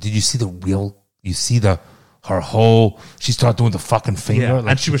out. Did you see the real? You see her whole? She started doing the fucking finger, Yeah, like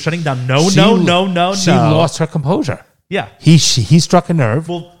and she was shutting down. No. She lost her composure. Yeah. He struck a nerve.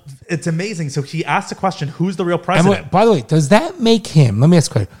 Well, it's amazing. So he asked the question, "Who's the real president?" By the way, does that make him? Let me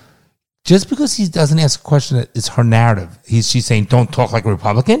ask a question. Just because he doesn't ask a question that is her narrative, she's saying, "Don't talk like a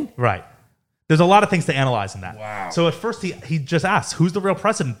Republican." Right. There's a lot of things to analyze in that. Wow. So at first he just asked, "Who's the real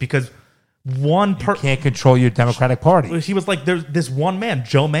president?" Because you can't control your Democratic Party. He was like, "There's this one man,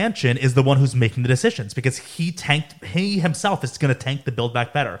 Joe Manchin, is the one who's making the decisions because he himself is going to tank the Build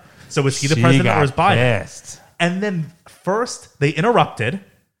Back Better." So is he the president or is Biden? Pissed. And then first they interrupted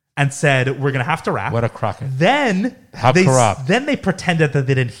and said, "We're going to have to wrap." What a crocker. Then corrupt. Then they pretended that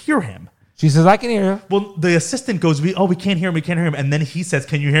they didn't hear him. She says, "I can hear you." Well, the assistant goes, we can't hear him. And then he says,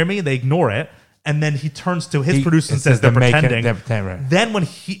 "Can you hear me?" They ignore it. And then he turns to his producer and says, "They're pretending." Right. Then when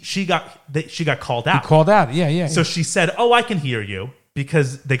she got called out. He called out. Yeah. So she said, "Oh, I can hear you,"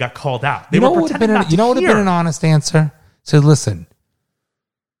 because they got called out. They You know were what would have pretending been? not to You know what would have hear. been an honest answer? Said, "Listen,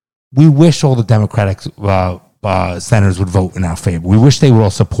 we wish all the Democratic senators would vote in our favor. We wish they would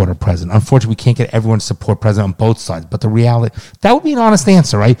all support our president. Unfortunately, we can't get everyone to support president on both sides. But the reality, that would be an honest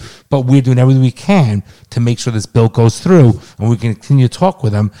answer, right? But we're doing everything we can to make sure this bill goes through, and we can continue to talk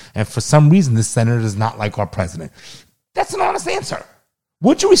with them. And for some reason, this senator does not like our president." That's an honest answer.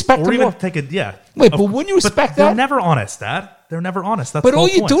 Would you respect or them even more? take it. Yeah. Wait, but wouldn't you respect They're that? never honest, Dad. They're never honest. That's But the all whole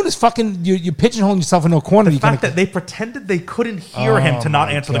you're point. doing is fucking you're pigeonholing yourself into a corner. The fact that they pretended they couldn't hear him to not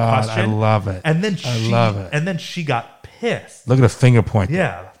answer the question. I love it. And then I love it. And then she got pissed. Look at the finger point.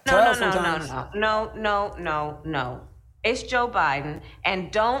 Yeah. No. It's Joe Biden,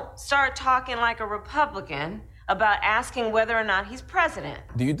 and don't start talking like a Republican about asking whether or not he's president.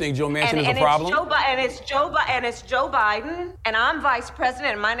 Do you think Joe Manchin is a It's problem? It's Joe Biden, and I'm vice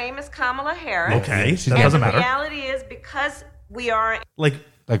president, and my name is Kamala Harris. Okay. That And doesn't the matter. reality is because we are Like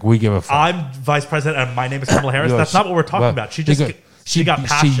we give a fuck. I'm vice president and my name is Kamala Harris. That's not what we're talking about. She just she got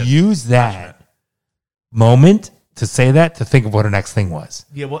passionate. She used that moment to say that to think of what her next thing was.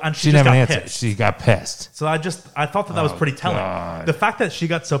 Yeah, well, and She just never got answered. pissed. She got pissed. So I thought that was pretty telling. God. The fact that she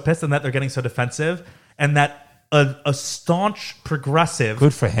got so pissed and that they're getting so defensive, and that a staunch progressive,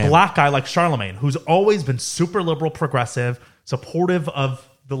 Good for him. black guy like Charlemagne, who's always been super liberal, progressive, supportive of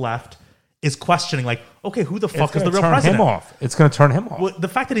the left, is questioning like, okay, who the fuck is the real president? Him off. It's going to turn him off. Well, the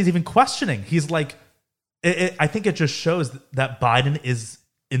fact that he's even questioning, he's like, I think it just shows that Biden is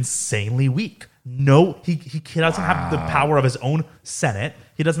insanely weak. No, he doesn't have the power of his own Senate.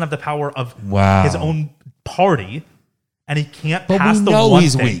 He doesn't have the power of his own party, and he can't pass the one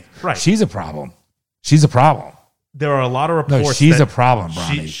he's thing. weak. Right? She's a problem. She's a problem. There are a lot of reports. No, she's that a problem,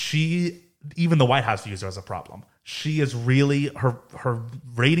 Bronny. She even the White House views her as a problem. She is really her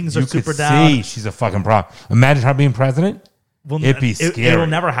ratings are You super could down. see she's a fucking problem. Imagine her being president. Well, It'd be scary. It'll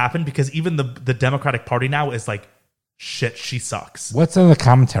never happen because even the Democratic Party now is like, shit, she sucks. What's the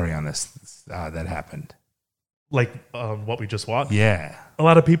commentary on this that happened? Like what we just watched. Yeah. A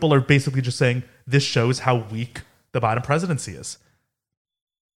lot of people are basically just saying this shows how weak the Biden presidency is.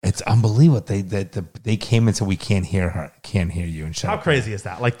 It's unbelievable. They came and said we can't hear her, can't hear you, and shut How up. crazy is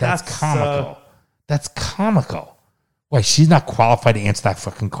that? Like That's comical. That's comical. Why, she's not qualified to answer that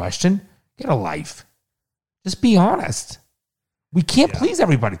fucking question? Get a life. Just be honest. We can't please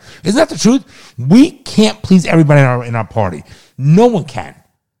everybody. Isn't that the truth? We can't please everybody in our party. No one can.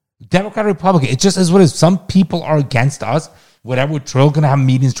 Democrat, Republican, it just is what it is. Some people are against us. Whatever, we're going to have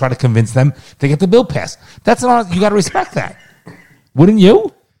meetings, try to convince them to get the bill passed. That's not, you got to respect that. Wouldn't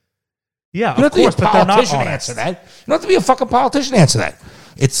you? Yeah, You of don't have course, to be a but they're not politician to honest. answer that. You don't have to be a fucking politician to answer that.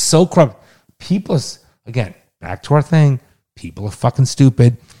 It's so corrupt. People, again, back to our thing. People are fucking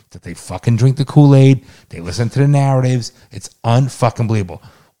stupid. That they fucking drink the Kool-Aid. They listen to the narratives. It's unfucking believable.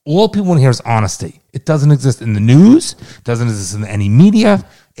 All people want to hear is honesty. It doesn't exist in the news. It doesn't exist in any media.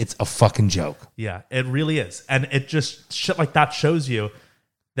 It's a fucking joke. Yeah, it really is. And it just, shit like that shows you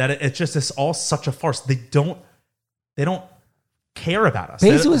that it's just, it's all such a farce. They don't care about us.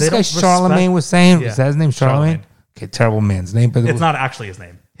 Basically, what this guy Charlemagne was saying, is that his name, Charlemagne? Okay, terrible man's name. But it's not actually his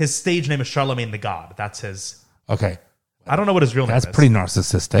name. His stage name is Charlemagne the God. That's his. Okay. I don't know what his real name is. That's pretty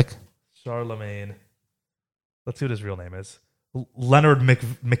narcissistic. Charlemagne. Let's see what his real name is. Leonard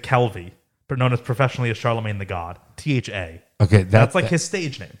McKelvey, known as professionally as Charlemagne the God. THA. Okay. That's like his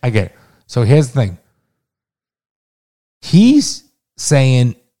stage name. I get it. So here's the thing. He's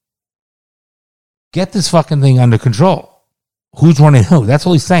saying, get this fucking thing under control. Who's running who? That's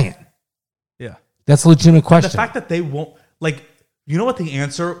all he's saying. Yeah. That's a legitimate question. The fact that they won't, like, you know what the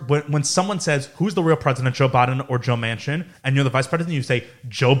answer, when someone says, who's the real president, Joe Biden or Joe Manchin, and you're the vice president, you say,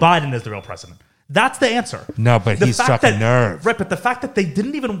 Joe Biden is the real president. That's the answer. No, but he's struck a nerve. Right, but the fact that they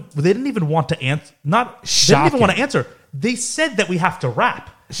didn't even want to answer, they didn't even want to answer. They said that we have to wrap.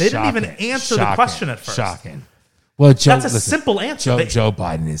 They didn't even answer the question at first. Shocking. Well, Joe, that's a simple answer. Joe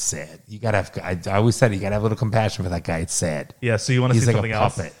Biden is sad. You gotta have. I always said you gotta have a little compassion for that guy. It's sad. Yeah. So you want to see like something a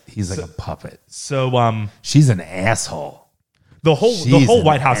else? puppet. He's like a puppet. So she's an asshole. The whole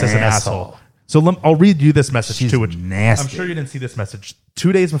White House is an asshole. So I'll read you this message too. Which nasty. I'm sure you didn't see this message.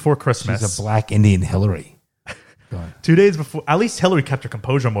 2 days before Christmas. She's a black Indian Hillary. 2 days before, at least Hillary kept her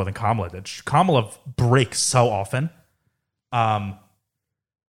composure more than Kamala did. Kamala breaks so often.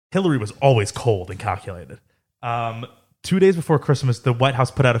 Hillary was always cold and calculated. 2 days before Christmas, the White House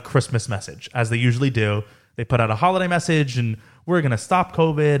put out a Christmas message, as they usually do. They put out a holiday message, and we're going to stop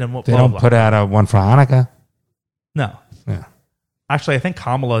COVID. And they don't put out a one for Hanukkah. No. Yeah. Actually, I think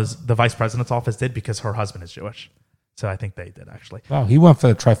the vice president's office did because her husband is Jewish. So I think they did, actually. Well, he went for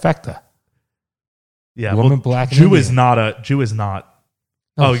the trifecta. Yeah, woman, black, and Jew Indian. is not.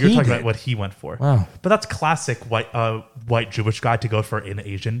 No, you're talking did. about what he went for. Wow. But that's classic white Jewish guy to go for an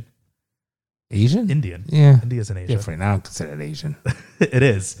Asian. Asian? Indian. Yeah. India's an Asian. Different. I don't consider it Asian. It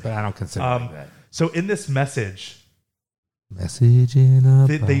is. But I don't consider it like that. So in this message, message in a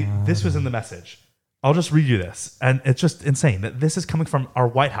this was in the message. I'll just read you this. And it's just insane that this is coming from our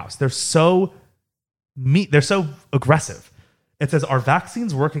White House. They're so aggressive. It says, our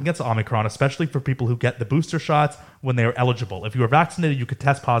vaccines work against Omicron, especially for people who get the booster shots when they are eligible. If you are vaccinated, you could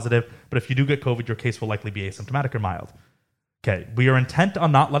test positive, but if you do get COVID, your case will likely be asymptomatic or mild. Okay, we are intent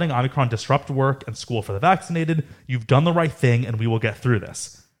on not letting Omicron disrupt work and school for the vaccinated. You've done the right thing, and we will get through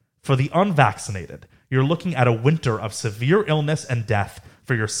this. For the unvaccinated, you're looking at a winter of severe illness and death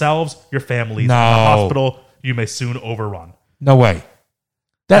for yourselves, your families, and the hospital you may soon overrun. No way.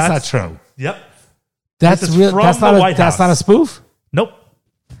 That's not true. Yep. That's real. That's not a spoof? Nope.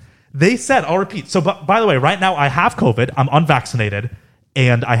 They said, I'll repeat. So, by the way, right now I have COVID. I'm unvaccinated,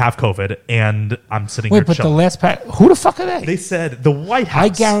 and I have COVID, and I'm sitting here chilling. Wait, but the last who the fuck are they? They said the White House. I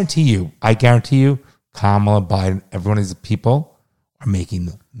guarantee you, Kamala, Biden, everyone of these people are making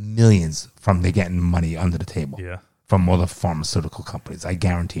millions from they getting money under the table. Yeah. From all the pharmaceutical companies. I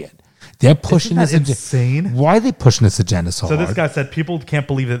guarantee it. They're pushing this insane. Why are they pushing this agenda so hard? So this guy said people can't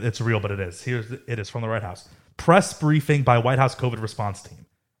believe that it's real, but it is. It is from the White House. Press briefing by White House COVID response team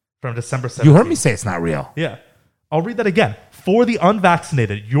from December 17th. You heard me say it's not real. Yeah. I'll read that again. For the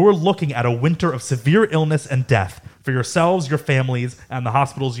unvaccinated, you're looking at a winter of severe illness and death for yourselves, your families, and the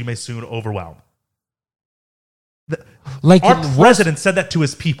hospitals you may soon overwhelm. Our president said that to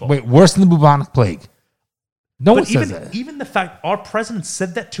his people. Wait, worse than the bubonic plague. No one says that. Even the fact our president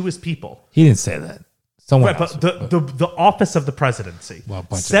said that to his people. He didn't say that. Someone else. But the office of the presidency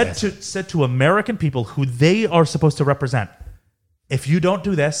said to American people who they are supposed to represent, if you don't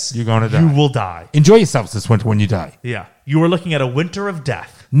do this, you're going to die. You will die. Enjoy yourselves this winter when you die. Yeah. You are looking at a winter of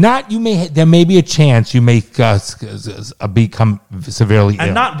death. There may be a chance you may become severely ill.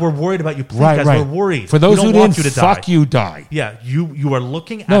 And not we're worried about you. Please, guys, we're worried. For those who didn't, fuck you, die. Yeah. You are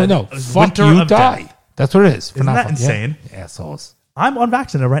looking at a fuck winter you, of die. Death. That's what it is. Isn't that insane? Yeah. Assholes. I'm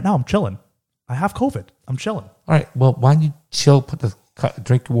unvaccinated right now. I'm chilling. I have COVID. I'm chilling. All right. Well, why don't you chill,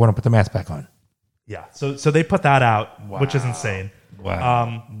 drink your water, put the mask back on? Yeah. So they put that out, which is insane.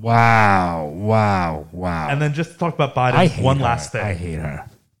 Wow. Wow. And then just to talk about Biden, last thing. I hate her.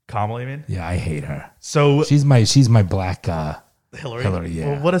 Kamala, you mean? Yeah, I hate her. So she's my black Hillary,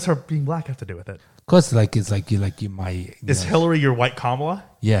 yeah. Well, what does her being black have to do with it? Because it's you my. Is Hillary your white Kamala?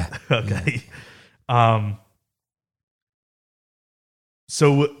 Yeah. Okay. Yeah.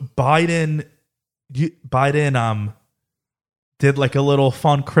 So Biden did like a little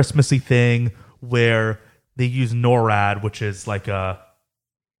fun Christmassy thing where they use NORAD, which is like I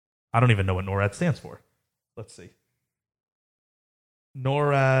don't even know what NORAD stands for. Let's see.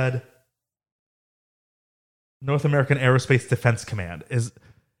 NORAD, North American Aerospace Defense Command,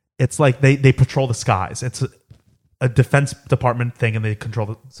 it's like they patrol the skies. It's a Defense Department thing, and they control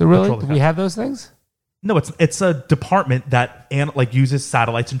the. So really, do we have those things? No, it's a department that uses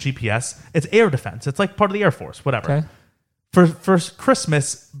satellites and GPS. It's air defense. It's like part of the Air Force, whatever. Okay. For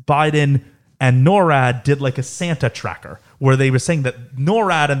Christmas, Biden and NORAD did like a Santa tracker where they were saying that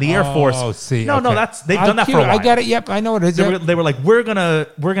NORAD and the Air Force. Oh, see, no, they've done that for a while. I get it. Yep, I know what it is. They were like, we're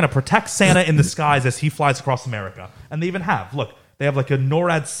gonna protect Santa in the skies as he flies across America, and they even have. Look, they have like a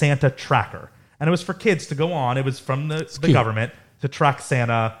NORAD Santa tracker, and it was for kids to go on. It was from the government to track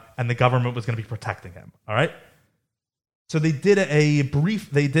Santa, and the government was going to be protecting him. All right. So they did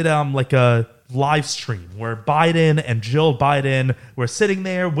like a live stream where Biden and Jill Biden were sitting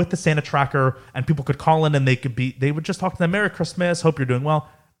there with the Santa tracker, and people could call in and they would just talk to them, Merry Christmas, hope you're doing well.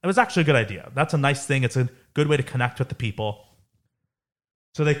 It was actually a good idea. That's a nice thing. It's a good way to connect with the people.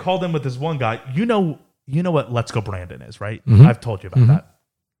 So they called in with this one guy. You know what Let's Go Brandon is, right? Mm-hmm. I've told you about that.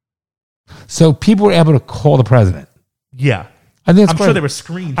 So people were able to call the president. Yeah. I'm sure they were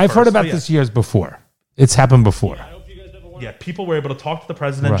screened. I've heard about this years before. It's happened before. Yeah, people were able to talk to the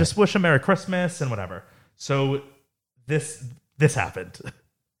president, just wish him Merry Christmas and whatever. So this happened.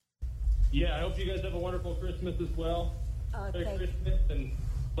 Yeah, I hope you guys have a wonderful Christmas as well. Merry Christmas, and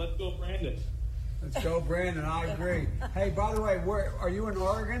let's go, Brandon. Let's go, Brandon. I agree. Hey, by the way, where are you in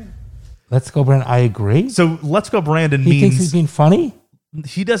Oregon? Let's go, Brandon. I agree. So let's go, Brandon means he thinks he's being funny.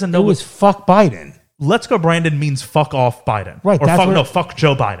 He doesn't know. It was fuck Biden. Let's go, Brandon means fuck off Biden. Right. Or fuck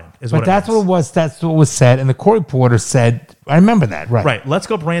Joe Biden is what it that's what it was. That's what was said. And the court reporter said, I remember that. Right. Right. Let's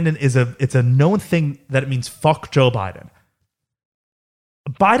go, Brandon it's a known thing that it means fuck Joe Biden.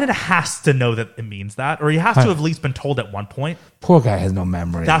 Biden has to know that it means that, or he has to have at least been told at one point. Poor guy has no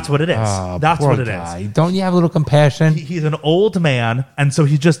memory. That's what it is. That's what it is. Don't you have a little compassion? He's an old man, and so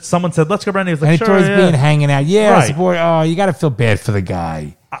someone said, let's go, Brandon. He was like, and sure, he's being hanging out. Yeah, right. You got to feel bad for the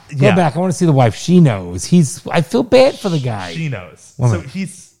guy. Go back. I want to see the wife. She knows. I feel bad for the guy. She knows. He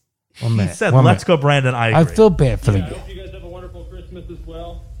said, let's go, Brandon. I agree. I feel bad for the guy. I hope you guys have a wonderful Christmas as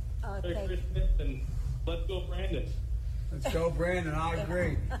well. Merry Christmas, and let's go, Brandon. Let's go, Brandon. I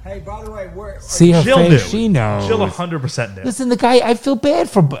agree. Hey, by the way, see her Jill face. knew. She knows. Jill 100% knew. Listen, the guy. I feel bad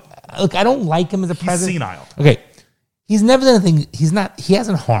for. Look, I don't like him as a president. Senile. Okay, he's never done anything. He's not. He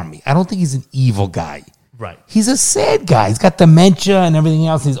hasn't harmed me. I don't think he's an evil guy. Right. He's a sad guy. He's got dementia and everything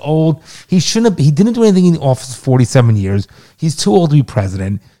else. He's old. He shouldn't have. He didn't do anything in the office for 47 years. He's too old to be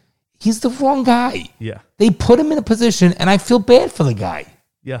president. He's the wrong guy. Yeah. They put him in a position, and I feel bad for the guy.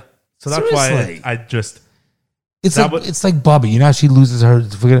 Yeah. So that's Seriously. why I just... It's like Bubby. You know how she loses her...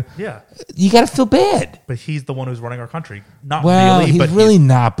 Yeah. You got to feel bad. But he's the one who's running our country. Not Well, really, he's but really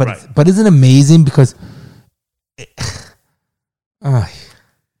not. But right. but isn't it amazing? Because...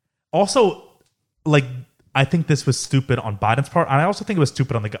 Also, like... I think this was stupid on Biden's part. And I also think it was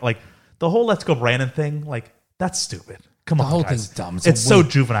stupid on the guy. Like, the whole Let's Go Brandon thing, like, that's stupid. Come on, whole guys. thing's dumb. It's so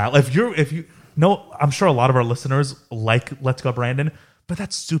juvenile. If you know, I'm sure a lot of our listeners like Let's Go Brandon, but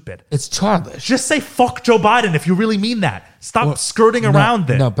that's stupid. It's childish. Just say fuck Joe Biden if you really mean that. Stop skirting around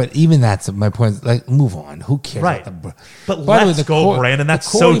it. No, but even that's my point. Like, move on. Who cares? Right. About But By the way, let's the go, court- Brandon. That's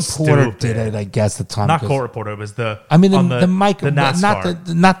the so court reporter stupid. did it, I guess, the time. Not because- court reporter. It was the I mean, on the mic, the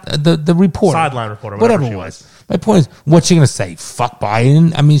NASCAR. not the reporter, Sideline reporter, whatever whatever it she was. My point is, what's she gonna say? Fuck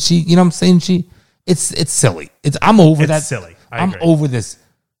Biden? I mean, she, you know, what I'm saying, it's silly. I'm over It's that. silly. I'm agree. over this.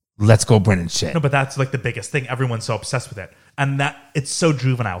 Let's go, Brennan shit. No, but that's like the biggest thing. Everyone's so obsessed with it, and that it's so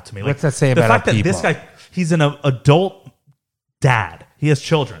juvenile to me. Like, What's that say the about fact our that this people? guy, he's an adult dad. He has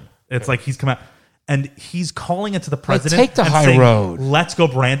children. It's like he's come out and he's calling it to the president. take the and high saying, road. Let's go,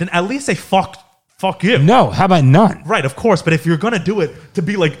 Brandon. At least say fuck you. No, how about none? Right, of course. But if you're gonna do it to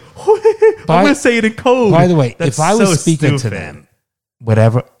be like, I'm gonna say it in code. By the way, that's if I was so speaking to stupid. them,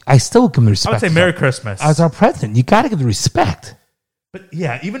 whatever, I still give them the respect. I would say Merry Christmas. As our president, you got to give the respect. But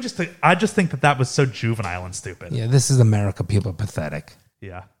yeah, even just I just think that was so juvenile and stupid. Yeah, this is America. People are pathetic.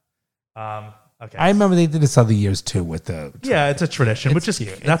 Yeah. Okay. I remember they did this other years too with the. Yeah, it's a tradition, which is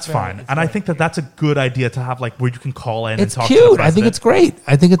cute. that's It's fine, very- and I think that's a good idea to have, like, where you can call in It's and talk to the cute. president. I think it's great.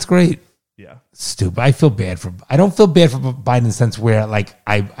 I think it's great. Yeah. Stupid. I feel bad for. I don't feel bad for Biden in the sense where like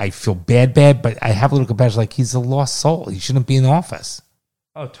I feel bad, but I have a little compassion. Like he's a lost soul. He shouldn't be in office.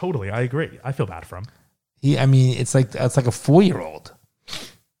 Oh, totally. I agree. I feel bad for him. I mean, it's like a 4-year-old.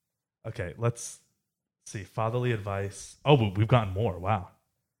 Okay, let's see. Fatherly advice. Oh, we've gotten more. Wow,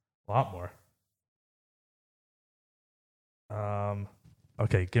 a lot more.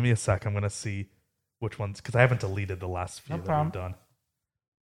 Okay, give me a sec. I'm gonna see which ones because I haven't deleted the last few No that problem. we've done.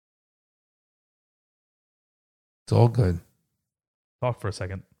 It's all good. Talk for a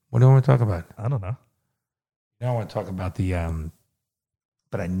second. What do you want to talk about? I don't know. I don't want to talk about the.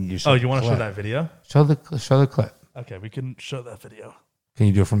 But I need you. Oh, you want to show that video? Show the clip. Okay, we can show that video. Can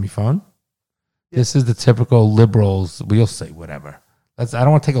you do it from your phone? Yeah. This is the typical liberals. We'll say whatever. I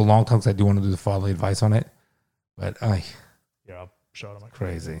don't want to take a long time because I do want to do the fatherly advice on it. But Yeah, I'll show it on my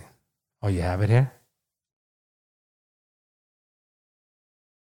crazy. Oh, you have it here?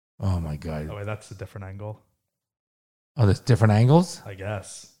 Oh my God. Oh wait, that's a different angle. Oh, there's different angles? I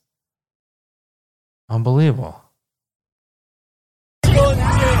guess. Unbelievable.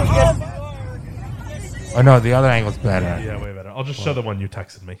 Oh no, the other angle's better. Yeah, way better. I'll just show the one you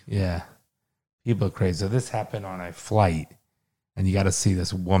texted me. Yeah. People are crazy. So this happened on a flight, and you got to see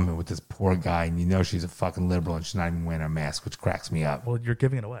this woman with this poor guy, and you know she's a fucking liberal, and she's not even wearing a mask, which cracks me up. Well, you're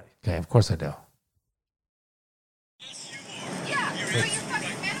giving it away. Okay, of course I do. Yeah, put your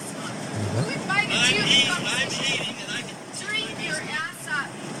fucking mask on. Who invited you to come drink your ass up?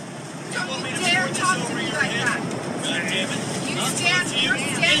 Don't you dare talk to me like that. You stand, you're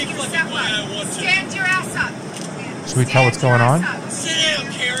standing yourself up. Stand your ass up. Should we tell what's going on? Sit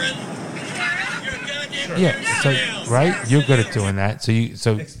down, Karen. Yeah. So right, you're good at doing that. So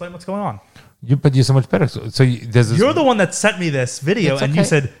Explain what's going on. But you're so much better. So there's this. You're the one that sent me this video, It's and you okay.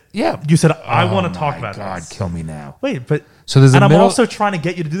 said, Yeah. you said I Oh want to talk my about God, this. kill me now. Wait, but So there's a and I'm middle- also trying to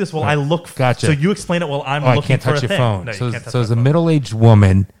get you to do this while I look. Gotcha. So you explain it while I'm Oh, I looking can't for touch a your thing. phone. No, you so can't touch there's my a phone. middle-aged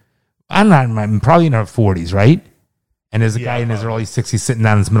woman. I'm probably in her 40s, right? And there's a Yeah, guy in his probably. early 60s sitting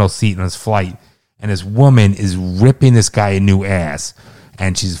down in his middle seat on his flight, and this woman is ripping this guy a new ass,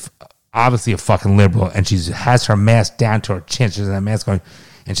 and she's obviously a fucking liberal, and she has her mask down to her chin. She has that mask on,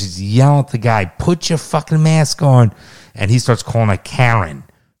 and she's yelling at the guy, "Put your fucking mask on!" And he starts calling her Karen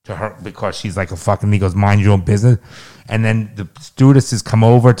to her because she's like a fucking. He goes, "Mind your own business." And then the stewardesses come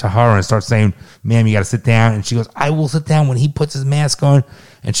over to her and start saying, "Ma'am, you got to sit down." And she goes, "I will sit down when he puts his mask on."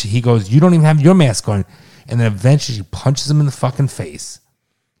 And he goes, "You don't even have your mask on." And then eventually she punches him in the fucking face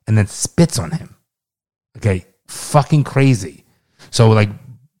and then spits on him. Okay, fucking crazy. So like,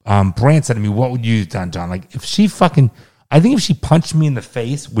 Brand said to me, "What would you have done, John?" Like if she fucking, I think if she punched me in the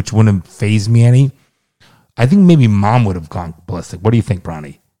face, which wouldn't faze me any, I think maybe mom would have gone ballistic. What do you think,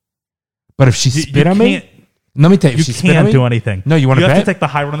 Bronny? But if she spit on me, let me tell you, if she spit on me, can't do anything. No, you want to bet? You have to take the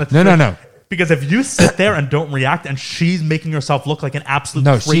high road on the No. Because if you sit there and don't react, and she's making herself look like an absolute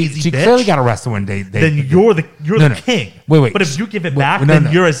crazy she bitch, clearly got arrested one day. Then you're the king. Wait. But if you give it back,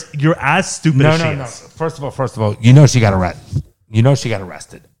 then you're as stupid as she is. First of all, you know she got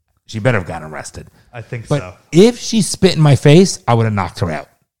arrested. She better have gotten arrested. I think but so. If she spit in my face, I would have knocked her out.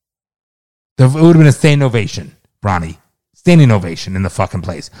 It would have been a standing ovation, Ronnie. Standing ovation in the fucking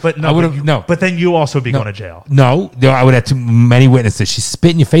place. But no, I would have no. But then you also would be going to jail. No, I would have too many witnesses. She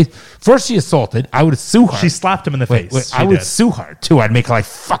spit in your face. First, she assaulted. I would sue her. She slapped him in the face. I would sue her too. I'd make her like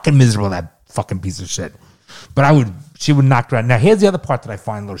fucking miserable. That fucking piece of shit. But she would knock her out. Now, here's the other part that I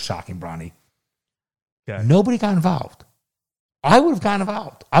find a little shocking, Bronny. Okay. Nobody got involved. I would have gotten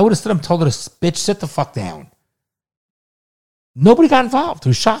involved. I would have stood up and told her to bitch, sit the fuck down. Nobody got involved. It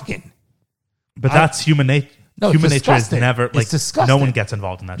was shocking. But that's human nature. No, human nature is never it's disgusting. No one gets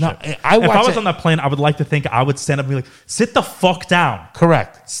involved in that shit. If I was on that plane, I would like to think I would stand up and be like, sit the fuck down.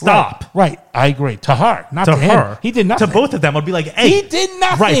 Correct. Stop. Right. I agree. To her, not to him. Her. He did nothing. To both of them, I'd be like, hey. He did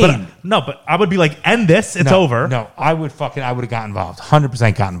nothing. Right, but I would be like, end this. It's over. No, I would have gotten involved.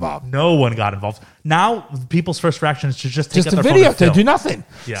 100% got involved. No one got involved. Now, people's first reaction is to just take a their video phone and to do nothing.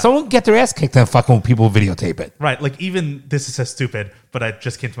 Yeah. Someone get their ass kicked and fucking when people videotape it. Right. Like, even, this is so stupid, but it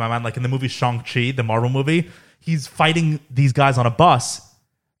just came to my mind. Like, in the movie Shang-Chi, the Marvel movie, he's fighting these guys on a bus.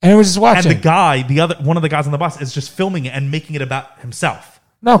 And we're just watching. And one of the guys on the bus is just filming it and making it about himself.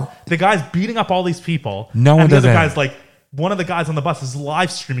 No. The guy's beating up all these people. No one and the does other that. guy's like, one of the guys on the bus is live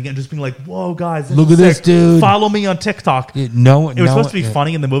streaming it and just being like, whoa, guys. Look at this dude. Follow me on TikTok. It was supposed to be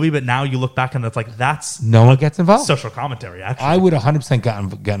funny in the movie, but now you look back and it's like, that's no one gets involved. Social commentary, actually. I would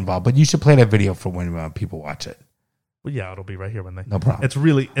 100% get involved, but you should play that video for when people watch it. Well, yeah, it'll be right here when they. No problem.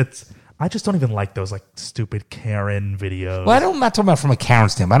 I just don't even like those like stupid Karen videos. Well, I'm not talking about from a Karen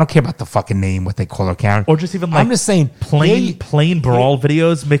standpoint. I don't care about the fucking name, what they call her Karen. Or just even like I'm just saying plain brawl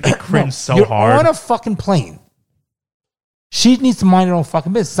videos make me cringe so hard. You're on a fucking plane. She needs to mind her own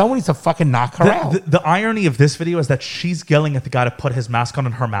fucking business. Someone needs to fucking knock her out. The irony of this video is that she's yelling at the guy to put his mask on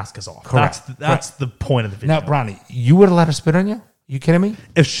and her mask is off. Correct. That's the point of the video. Now, Bronny, you would have let her spit on you? You kidding me?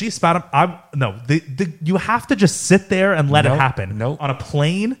 If she spat him, you have to just sit there and let it happen. No. On a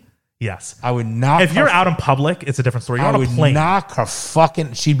plane, yes. I would knock If you're out in public, it's a different story. You're on a plane. I would knock her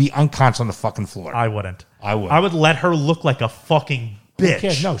fucking... She'd be unconscious on the fucking floor. I wouldn't. I would. I would let her look like a fucking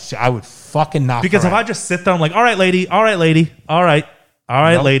bitch. No, I would fucking knock because her if out. I just sit there, I'm like, all right, lady, Nope.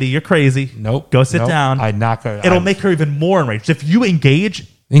 lady, you're crazy. Nope. Go sit down. I'd knock her. It'll make her even more enraged. If you engage,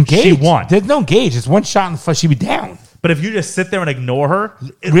 Engage. she won. There's no engage. It's one shot in the foot. She'd be down. But if you just sit there and ignore her,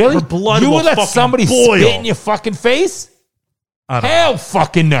 Really? her blood you will would let fucking somebody boil. spit in your fucking face? I don't Hell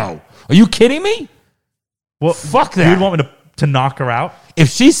fucking no. Are you kidding me? Well, fuck that. You'd want me to knock her out? If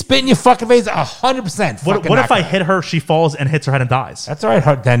she spit in your fucking face, 100%. What if I hit her, she falls and hits her head and dies? That's all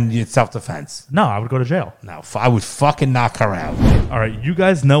right. Then it's self-defense. No, I would go to jail. No, I would fucking knock her out. All right, you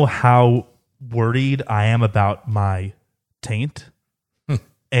guys know how worried I am about my taint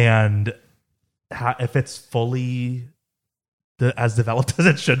and if it's fully as developed as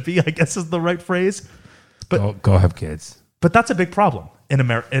it should be, I guess is the right phrase. But go have kids. But that's a big problem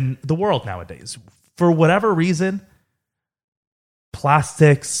in the world nowadays. For whatever reason,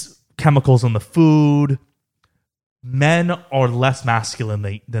 plastics, chemicals in the food, men are less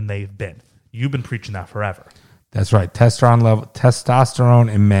masculine than they've been. You've been preaching that forever. That's right.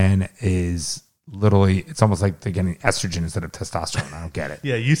 Testosterone in men is literally, it's almost like they're getting estrogen instead of testosterone. I don't get it.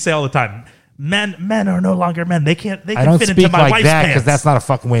 Yeah, you say all the time, men are no longer men. They can I don't fit speak into my like wife's that pants. because that's not a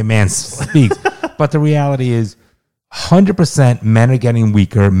fucking way a man speaks. But the reality is 100% men are getting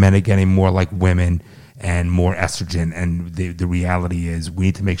weaker. Men are getting more like women and more estrogen. And the reality is we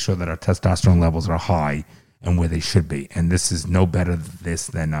need to make sure that our testosterone levels are high and where they should be. And this is no better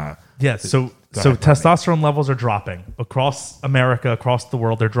than yeah, so testosterone levels are dropping across America, across the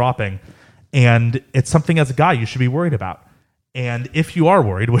world. They're dropping, and it's something as a guy you should be worried about. And if you are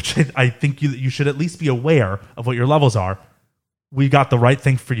worried, which I think you should at least be aware of what your levels are, we got the right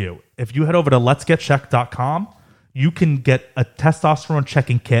thing for you. If you head over to letsgetchecked.com, you can get a testosterone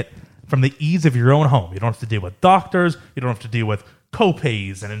checking kit from the ease of your own home. You don't have to deal with doctors. You don't have to deal with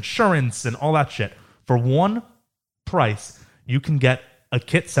copays and insurance and all that shit. For one price, you can get a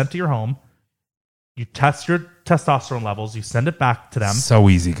kit sent to your home. You test your testosterone levels. You send it back to them. So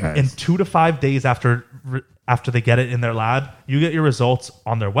easy, guys. In 2 to 5 days after they get it in their lab, you get your results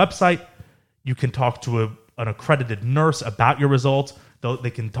on their website. You can talk to an accredited nurse about your results.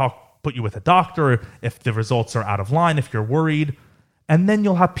 They can put you with a doctor if the results are out of line, if you're worried. And then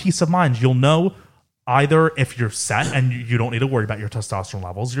you'll have peace of mind. You'll know either if you're set and you don't need to worry about your testosterone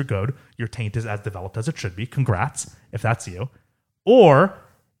levels, you're good. Your taint is as developed as it should be. Congrats, if that's you. Or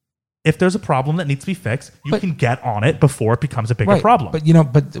if there's a problem that needs to be fixed, you can get on it before it becomes a bigger problem. But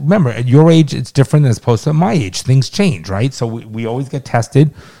but remember, at your age, it's different as opposed to my age. Things change, right? So we always get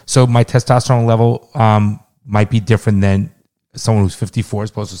tested. So my testosterone level might be different than someone who's 54 as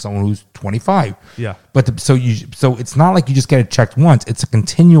opposed to someone who's 25. Yeah. But so it's not like you just get it checked once. It's a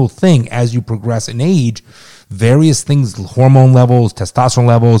continual thing as you progress in age. Various things, hormone levels, testosterone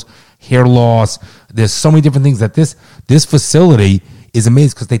levels, hair loss. There's so many different things that this facility is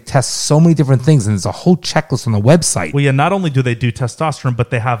amazing because they test so many different things, and there's a whole checklist on the website. Well, yeah, not only do they do testosterone,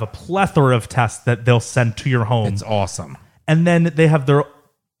 but they have a plethora of tests that they'll send to your home. It's awesome. And then they have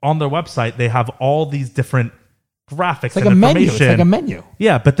on their website, they have all these different graphics it's like and a information. menu. It's like a menu.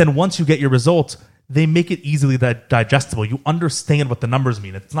 Yeah, but then once you get your results, they make it easily digestible. You understand what the numbers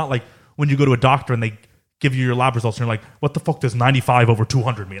mean. It's not like when you go to a doctor and they give you your lab results and you're like, what the fuck does 95 over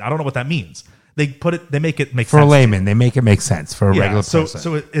 200 mean? I don't know what that means. They make it make sense. For a layman, they make it make sense for a regular person.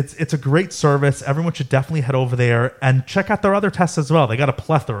 So it's a great service. Everyone should definitely head over there and check out their other tests as well. They got a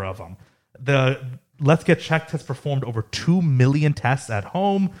plethora of them. The Let's Get Checked has performed over 2 million tests at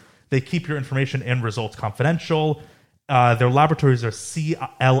home. They keep your information and results confidential. Their laboratories are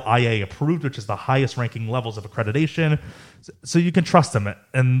CLIA approved, which is the highest ranking levels of accreditation. So you can trust them,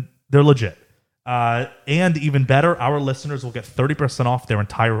 and they're legit. And even better, our listeners will get 30% off their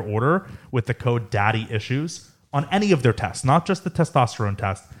entire order with the code DADDYISSUES on any of their tests, not just the testosterone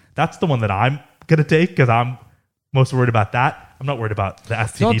test. That's the one that I'm going to take because I'm most worried about that. I'm not worried about the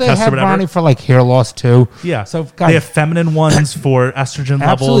STD Don't they test have, or whatever. Ronnie, for like hair loss too? Yeah. So they have feminine ones for estrogen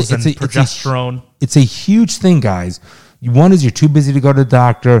levels and progesterone. It's a huge thing, guys. One is you're too busy to go to the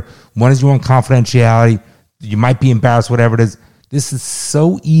doctor. One is you want confidentiality. You might be embarrassed, whatever it is. This is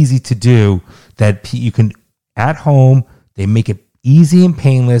so easy to do that you can, at home, they make it easy and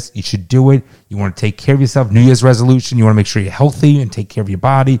painless. You should do it. You want to take care of yourself. New Year's resolution. You want to make sure you're healthy and take care of your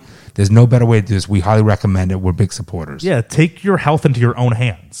body. There's no better way to do this. We highly recommend it. We're big supporters. Yeah, take your health into your own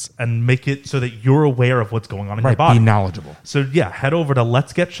hands and make it so that you're aware of what's going on in your body. Be knowledgeable. So yeah, head over to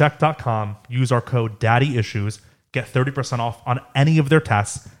letsgetchecked.com. Use our code DADDYISSUES. Get 30% off on any of their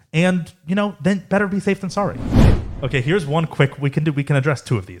tests. And, then better be safe than sorry. Okay, here's one quick. We can address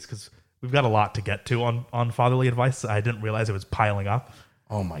two of these because we've got a lot to get to on fatherly advice. I didn't realize it was piling up.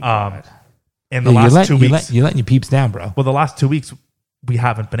 Oh my God. In the last 2 weeks. You're letting your peeps down, bro. Well, the last 2 weeks, we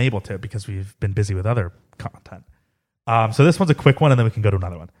haven't been able to because we've been busy with other content. So this one's a quick one, and then we can go to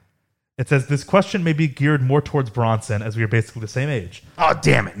another one. It says, this question may be geared more towards Bronson as we are basically the same age. Oh,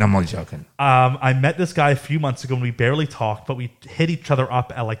 damn it. No, I'm only joking. I met this guy a few months ago and we barely talked, but we hit each other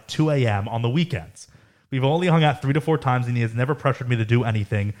up at like 2 a.m. on the weekends. We've only hung out 3 to 4 times and he has never pressured me to do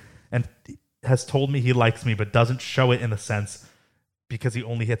anything and has told me he likes me but doesn't show it in the sense because he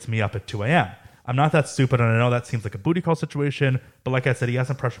only hits me up at 2 a.m. I'm not that stupid and I know that seems like a booty call situation, but like I said, he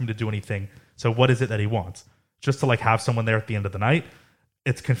hasn't pressured me to do anything. So what is it that he wants? Just to like have someone there at the end of the night?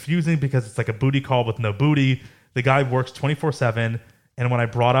 It's confusing because it's like a booty call with no booty. The guy works 24/7. And when I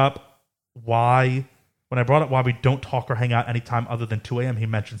brought up why we don't talk or hang out anytime other than 2 a.m., he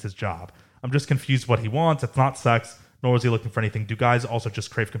mentions his job. I'm just confused what he wants. It's not sex, nor is he looking for anything. Do guys also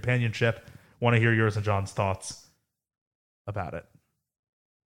just crave companionship? Want to hear yours and John's thoughts about it.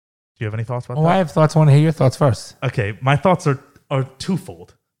 Do you have any thoughts about that? I have thoughts. I want to hear your thoughts first. Okay, my thoughts are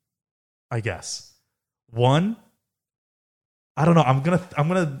twofold, I guess. One, I don't know. I'm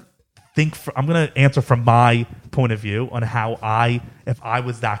gonna answer from my point of view on how if I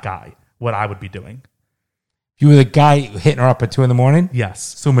was that guy, what I would be doing. If you were the guy hitting her up at 2 a.m?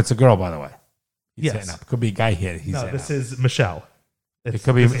 Yes. Assume it's a girl, by the way. Yes. Hitting up. Could be a guy here. No, this is Michelle. It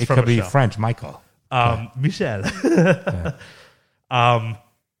could be French, Michael. Michelle. I'll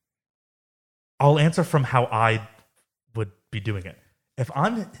answer from how I would be doing it. If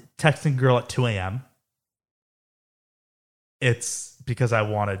I'm texting a girl at 2 a.m., it's because I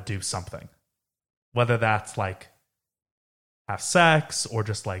want to do something. Whether that's like have sex or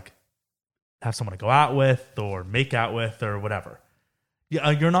just like have someone to go out with or make out with or whatever.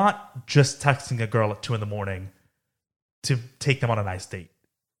 You're not just texting a girl at 2 a.m. to take them on a nice date.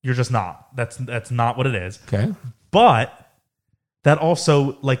 You're just not. That's not what it is. Okay. But that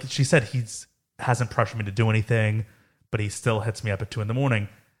also, like she said, hasn't pressured me to do anything, but he still hits me up at 2 a.m.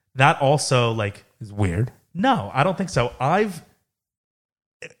 That also like is weird. No, I don't think so. I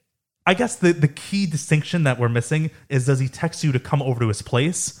guess the key distinction that we're missing is, does he text you to come over to his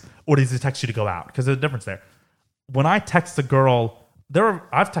place or does he text you to go out? Because there's a difference there. When I text a girl,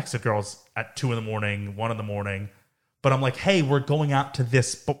 I've texted girls at 2 a.m, 1 a.m, but I'm like, hey, we're going out to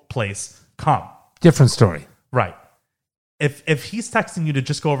this place. Come. Different story. Right. If he's texting you to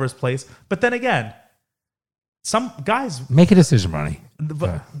just go over his place, but then again, some guys make a decision, Ronnie.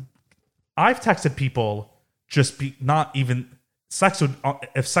 I've texted people not even sex would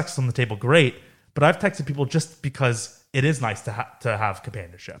if sex is on the table, great. But I've texted people just because it is nice to have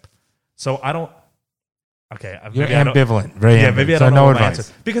companionship. So I don't. Okay, you're ambivalent. Very ambivalent. Maybe I don't know my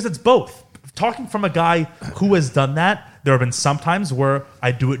answer because it's both. Talking from a guy who has done that, there have been some times where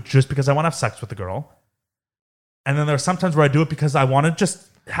I do it just because I want to have sex with the girl. And then there are some times where I do it because I want to just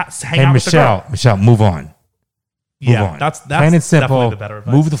hang out with the girl. Michelle, move on. Move on. That's plain and simple. The better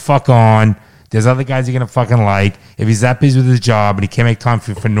advice. Move the fuck on. There's other guys you're going to fucking like. If he's that busy with his job and he can't make time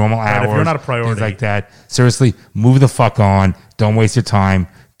for normal hours. If you're not a priority. Things like that. Seriously, move the fuck on. Don't waste your time.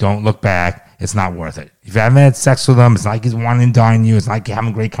 Don't look back. It's not worth it. If you haven't had sex with him, it's not like he's wanting to dine you. It's not like you're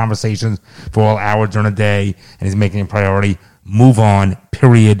having great conversations for all hours during the day and he's making a priority. Move on,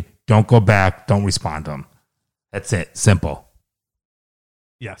 period. Don't go back. Don't respond to him. That's it. Simple.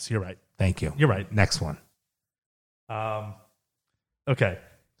 Yes, you're right. Thank you. You're right. Next one. Okay.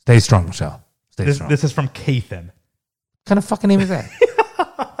 Stay strong, Michelle. Stay strong. This is from Kathan. What kind of fucking name is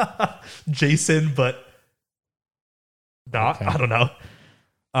that? Jason, but not. Okay. I don't know.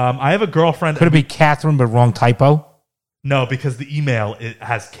 I have a girlfriend. Could it be Catherine, but wrong typo? No, because the email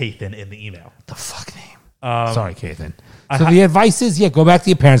has Kathan in the email. The fuck name? Sorry, Kathan. So the advice is, go back to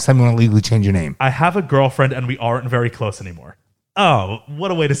your parents. Tell them you want to legally change your name. I have a girlfriend and we aren't very close anymore. Oh,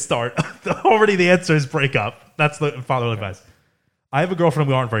 what a way to start. Already the answer is break up. That's the fatherly advice. I have a girlfriend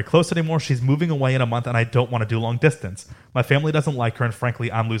and we aren't very close anymore. She's moving away in a month and I don't want to do long distance. My family doesn't like her and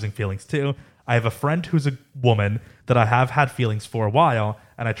frankly, I'm losing feelings too. I have a friend who's a woman that I have had feelings for a while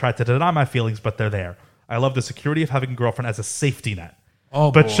and I tried to deny my feelings, but they're there. I love the security of having a girlfriend as a safety net.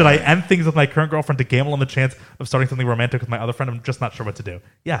 But should I end things with my current girlfriend to gamble on the chance of starting something romantic with my other friend? I'm just not sure what to do.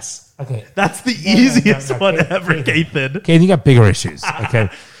 Yes. Okay. That's the easiest one ever, Kathan. Kathan, you got bigger issues. Okay.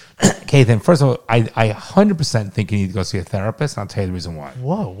 Kathan, first of all, I 100% think you need to go see a therapist, and I'll tell you the reason why.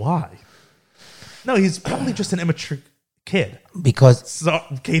 Whoa, why? No, he's probably just an immature kid. Because so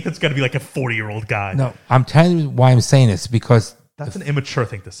Kathan's got to be like a 40-year-old guy. No, I'm telling you why I'm saying this, because that's an immature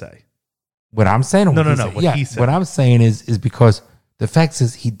thing to say. What I'm saying? Or no. What he said. What I'm saying is because the fact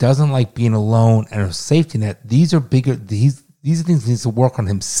is he doesn't like being alone and a safety net. These are bigger. These are things he needs to work on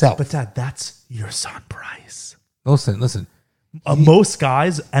himself. But Dad, that's your son, Bryce. Listen. Most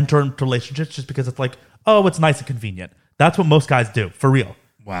guys enter into relationships just because it's like, oh, it's nice and convenient. That's what most guys do, for real.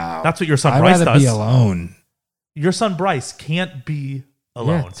 Wow. That's what your son Bryce does. I'd rather be alone. Your son Bryce can't be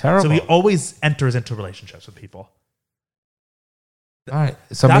alone. Yeah, terrible. So he always enters into relationships with people. All right.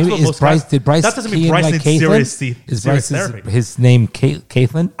 So that's maybe is Bryce? Did Bryce? That doesn't mean Bryce needs serious therapy. His name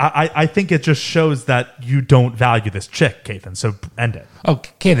Caitlin? I think it just shows that you don't value this chick, Caitlin. So end it. Oh,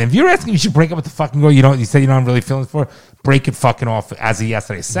 Caitlin, if you're asking if you should break up with the fucking girl you said you don't have really feelings for, break it fucking off as of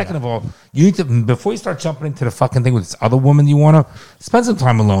yesterday. Second of all, you need to, before you start jumping into the fucking thing with this other woman you want to, spend some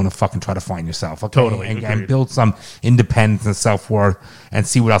time alone and fucking try to find yourself. Okay? Totally. And build some independence and self-worth and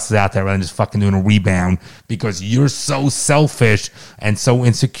see what else is out there rather than just fucking doing a rebound because you're so selfish and so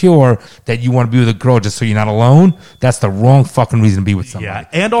insecure that you want to be with a girl just so you're not alone. That's the wrong fucking reason to be with somebody.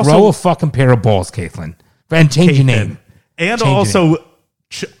 Yeah. And also, grow a fucking pair of balls, Caitlin. And change your name. And also,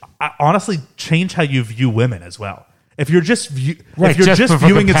 honestly, change how you view women as well. If you're just viewing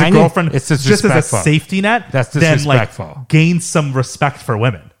as a girlfriend just as a safety net, that's disrespectful. Then gain some respect for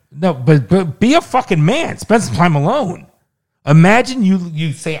women. No, but be a fucking man. Spend some time alone. Imagine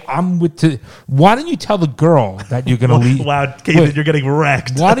you say I'm with. Why don't you tell the girl that you're going to leave? Wow, Caitlin, you're getting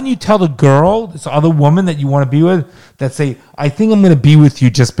wrecked. Why don't you tell the girl, this other woman that you want to be with, that say I think I'm going to be with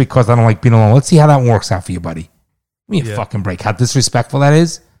you just because I don't like being alone. Let's see how that works out for you, buddy. Give me a fucking break. How disrespectful that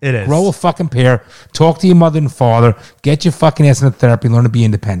is. It is. Grow a fucking pair. Talk to your mother and father. Get your fucking ass into therapy. Learn to be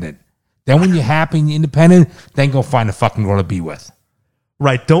independent. Then when you're happy and you're independent, then go find a fucking girl to be with.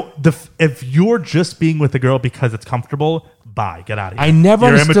 Right. If you're just being with a girl because it's comfortable, bye. Get out of here. I never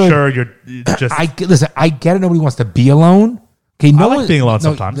understood. You're immature. You're just. Listen, I get it. Nobody wants to be alone. Okay, I like being alone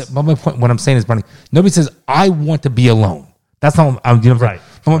sometimes. But my point, what I'm saying is, Bernie, nobody says, I want to be alone. That's not what I'm right.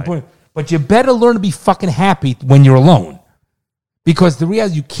 My point. But you better learn to be fucking happy when you're alone. Because the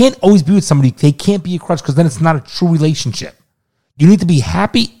reality, you can't always be with somebody. They can't be your crutch because then it's not a true relationship. You need to be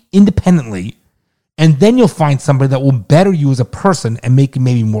happy independently, and then you'll find somebody that will better you as a person and make you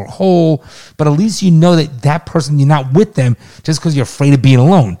maybe more whole. But at least you know that person, you're not with them just because you're afraid of being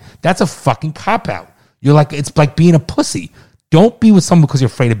alone. That's a fucking cop-out. It's like being a pussy. Don't be with someone because you're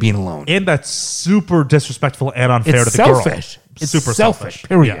afraid of being alone. And that's super disrespectful and unfair to the girl. It's super selfish,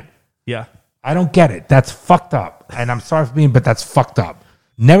 period. Yeah. I don't get it. That's fucked up. And I'm sorry for but that's fucked up.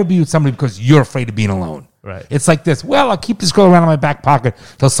 Never be with somebody because you're afraid of being alone. Right. It's like this. Well, I'll keep this girl around in my back pocket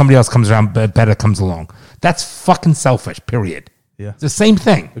till somebody else comes around, better comes along. That's fucking selfish, period. Yeah. It's the same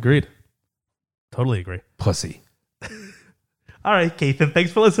thing. Agreed. Totally agree. Pussy. All right, Kathan,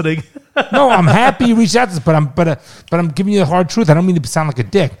 thanks for listening. No, I'm happy you reached out to us, but I'm giving you the hard truth. I don't mean to sound like a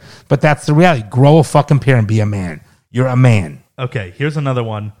dick, but that's the reality. Grow a fucking pair and be a man. You're a man. Okay, here's another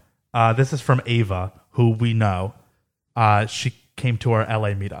one. This is from Ava, who we know. She came to our LA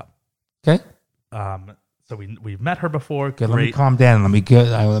meetup. Okay. So we've met her before. Okay, let me calm down. Let me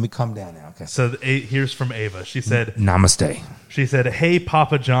calm down now. Okay. So here's from Ava. She said, "Namaste." She said, "Hey,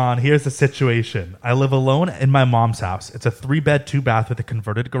 Papa John, here's the situation. I live alone in my mom's house. It's a 3-bed, 2-bath with a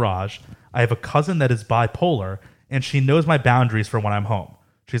converted garage. I have a cousin that is bipolar, and she knows my boundaries for when I'm home.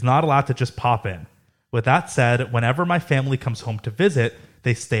 She's not allowed to just pop in. With that said, whenever my family comes home to visit,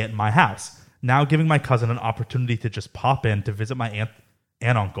 they stay at my house. Now giving my cousin an opportunity to just pop in to visit my aunt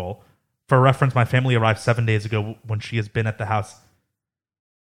and uncle. For reference, my family arrived 7 days ago when she has been at the house.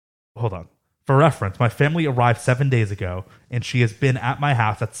 Hold on. For reference, my family arrived 7 days ago, and she has been at my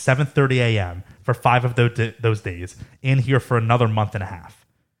house at 7:30 a.m. for 5 of those days, and here for another month and a half.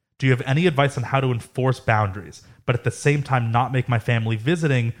 Do you have any advice on how to enforce boundaries, but at the same time not make my family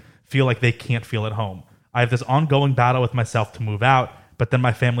visiting feel like they can't feel at home? I have this ongoing battle with myself to move out, but then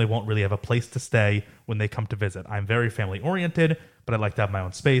my family won't really have a place to stay when they come to visit. I'm very family-oriented, but I'd like to have my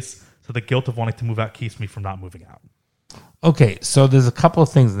own space. So the guilt of wanting to move out keeps me from not moving out." Okay, so there's a couple of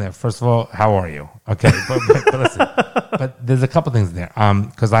things in there. First of all, how are you? Okay, but listen, but there's a couple of things in there.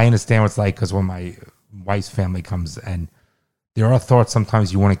 Because I understand what it's like. Because when my wife's family comes, and there are thoughts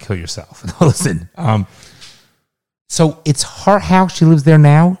sometimes you want to kill yourself. Listen, so it's her house. She lives there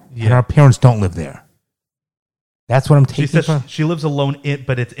now, and her parents don't live there. That's what I'm taking. She says she lives alone,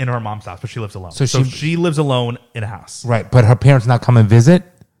 but it's in her mom's house, but she lives alone. So she lives alone in a house. Right, but her parents not come and visit?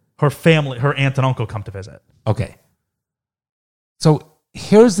 Her family, her aunt and uncle come to visit. Okay. So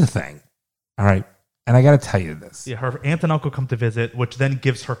here's the thing. All right. And I got to tell you this. Yeah, her aunt and uncle come to visit, which then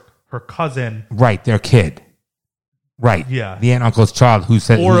gives her cousin. Right, their kid. Right. Yeah. The aunt and uncle's child who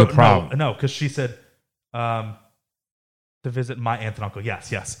said who's a problem. No, because she said to visit my aunt and uncle.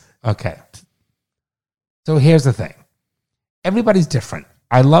 Yes. Okay. So here's the thing. Everybody's different.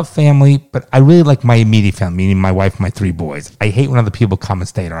 I love family, but I really like my immediate family, meaning my wife and my 3 boys. I hate when other people come and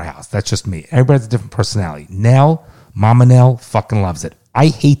stay at our house. That's just me. Everybody has a different personality. Mama Nell fucking loves it. I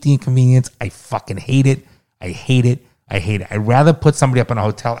hate the inconvenience. I fucking hate it. I hate it. I'd rather put somebody up in a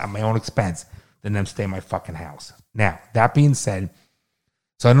hotel at my own expense than them stay in my fucking house. Now, that being said,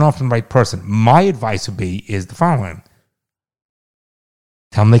 so I don't know if I'm the right person. My advice would be is the following.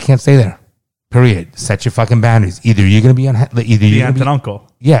 Tell them they can't stay there. Period. Set your fucking boundaries. Either you're going to be on the aunt and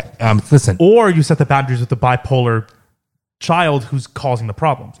uncle. Yeah. Listen. Or you set the boundaries with the bipolar child who's causing the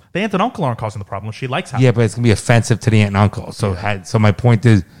problems. The aunt and uncle aren't causing the problems. She likes having. Yeah, but it's going to be offensive to the aunt and uncle. So, so my point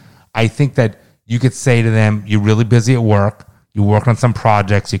is, I think that you could say to them, "You're really busy at work. You work on some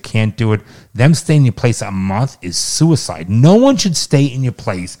projects. You can't do it." Them staying in your place a month is suicide. No one should stay in your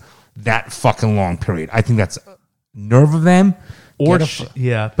place that fucking long period. I think that's nerve of them. Or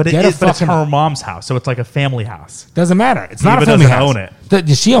but it's her mom's house, so it's like a family house. Doesn't matter. It's not a family house. Own it.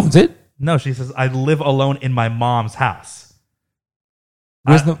 She owns it. No, she says I live alone in my mom's house.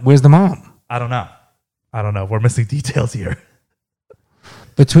 Where's the mom? I don't know. We're missing details here.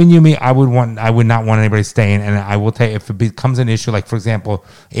 Between you and me, I would not want anybody staying. And I will tell you, if it becomes an issue, like for example,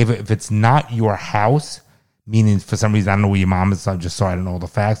 if it's not your house, meaning for some reason I don't know where your mom is, just so I don't know all the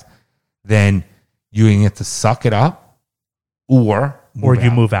facts, then you have to suck it up. Or you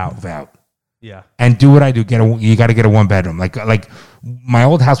move out. Move out. Yeah. And do what I do. You got to get a 1-bedroom. Like my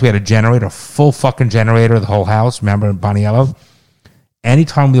old house, we had a generator, full fucking generator, the whole house. Remember in Boniello?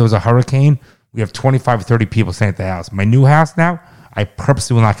 Anytime there was a hurricane, we have 25 or 30 people staying at the house. My new house now, I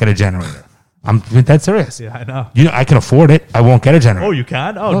purposely will not get a generator. I'm dead serious. Yeah, I know. I can afford it. I won't get a generator. Oh, you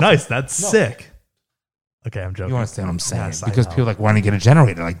can? Oh, nice. That's sick. Okay, I'm joking. You understand what I'm saying? Yes, because people like, why don't you get a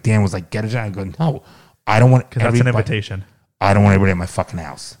generator? Like Dan was like, get a generator. I go, no, I don't want. Because that's an invitation. I don't want everybody at my fucking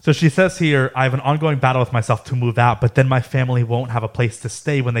house. So she says here, I have an ongoing battle with myself to move out, but then my family won't have a place to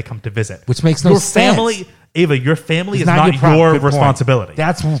stay when they come to visit. Which makes no sense. Ava, your family is not your responsibility.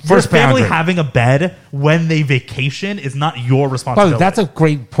 That's first your family boundary. having a bed when they vacation is not your responsibility. But that's a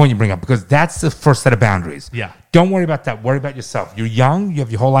great point you bring up because that's the first set of boundaries. Yeah. Don't worry about that. Worry about yourself. You're young. You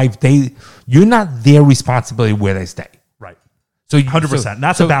have your whole life. You're not their responsibility where they stay. Right. So 100%.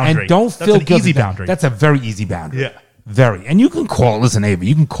 That's a boundary. And don't feel guilty. Easy boundary. That's a very easy boundary. Yeah. Very. And you can call, listen, Ava,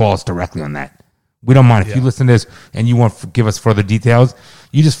 you can call us directly on that. We don't mind. If you listen to this and you want to give us further details,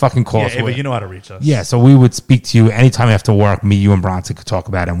 you just fucking call us. Yeah, Ava, you know how to reach us. Yeah, so we would speak to you anytime after work. Me, you, and Bronson could talk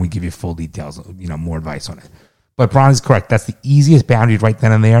about it, and we give you full details, more advice on it. But Bron is correct. That's the easiest boundary right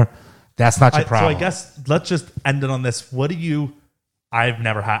then and there. That's not your problem. So I guess let's just end it on this. What do you... I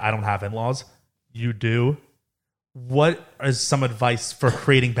don't have in-laws. You do. What is some advice for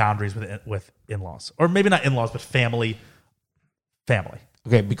creating boundaries with in-laws? Or maybe not in-laws, but family.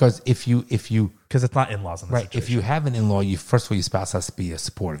 Okay, because if you because it's not in-laws in this situation. If you have an in-law, first of all, your spouse has to be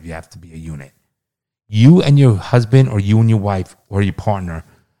supportive. You have to be a unit. You and your husband, or you and your wife, or your partner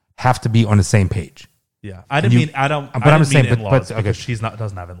have to be on the same page. Yeah, I didn't mean in-laws because she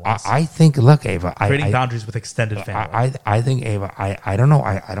doesn't have in-laws. I think, look, Ava, creating boundaries with extended family. I think, Ava, I don't know.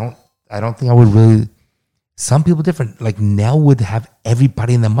 I don't think I would really. Some people different. Like Nell would have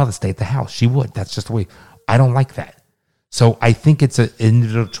everybody and their mother stay at the house. She would. That's just the way. I don't like that. So I think it's an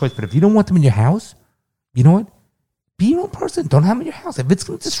individual choice. But if you don't want them in your house, you know what? Be your own person. Don't have them in your house. If it's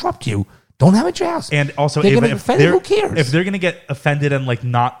going to disrupt you, don't have it at your house. And also, they're going to offend. Who cares? If they're going to get offended and like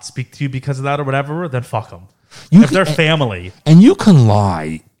not speak to you because of that or whatever, then fuck them. If they're family, and you can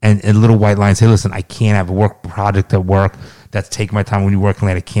lie and little white lie and say, "Listen, I can't have a work project at work that's taking my time when you're working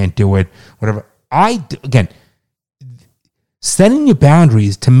late. I can't do it. Whatever." Again, setting your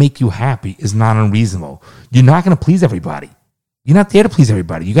boundaries to make you happy is not unreasonable. You're not going to please everybody. You're not there to please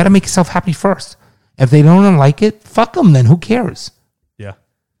everybody. You got to make yourself happy first. If they don't like it, fuck them. Then who cares? Yeah.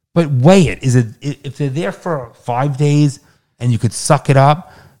 But weigh it. If they're there for 5 days and you could suck it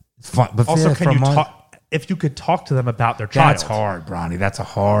up? But also, can you talk? If you could talk to them about their child, that's hard, Bronny. That's a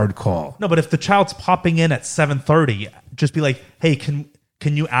hard call. No, but if the child's popping in at 7:30, just be like, "Hey, can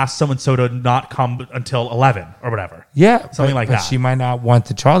you ask so and so to not come until 11 or whatever?" Yeah, something like that. She might not want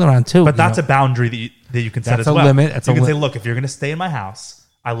the child around too. But that's a boundary that you can set as well. That's a limit. You can say, "Look, if you're going to stay in my house,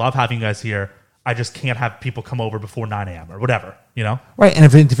 I love having you guys here. I just can't have people come over before 9 a.m. or whatever." Right. And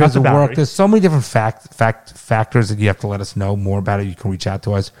if it interferes with work, there's so many different factors that you have to let us know more about it. You can reach out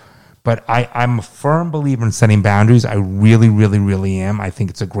to us. But I'm a firm believer in setting boundaries. I really, really, really am. I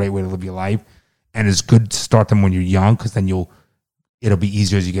think it's a great way to live your life, and it's good to start them when you're young, because then it'll be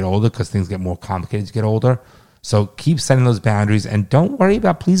easier as you get older, because things get more complicated as you get older. So keep setting those boundaries, and don't worry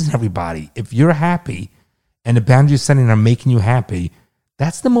about pleasing everybody. If you're happy and the boundaries you're setting are making you happy,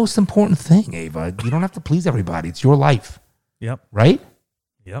 that's the most important thing, Ava. You don't have to please everybody. It's your life. Yep. Right?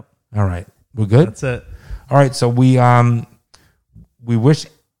 Yep. All right. We're good? That's it. All right. So we wish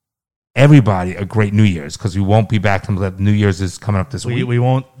everybody a great New Year's, because we won't be back until New Year's is coming up this week. We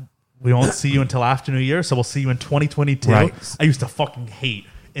won't see you until after New Year, so we'll see you in 2022. Right. I used to fucking hate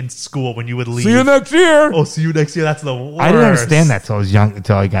in school when you would leave. See you next year. Oh, see you next year. That's the worst. I didn't understand that till I was young,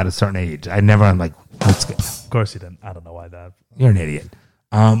 until I got a certain age. I never, I'm like, let's go. Of course you didn't. I don't know why that. You're an idiot.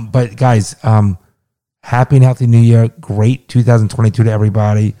 But guys, happy and healthy New Year. Great 2022 to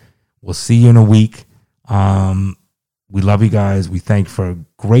everybody. We'll see you in a week. We love you guys. We thank for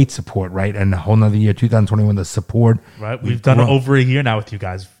great support, right? And a whole nother year, 2021, the support. Right. We've done over a year now with you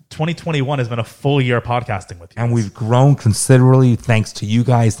guys. 2021 has been a full year of podcasting with you. And we've grown considerably thanks to you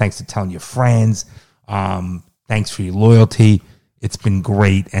guys. Thanks to telling your friends. Thanks for your loyalty. It's been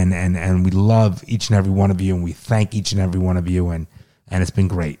great. And we love each and every one of you. And we thank each and every one of you. And it's been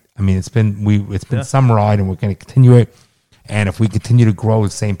great. I mean, it's been some ride, and we're going to continue it. And if we continue to grow at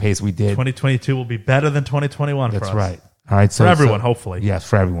the same pace we did, 2022 will be better than 2021 for us. That's right. All right. So for everyone, hopefully. Yes,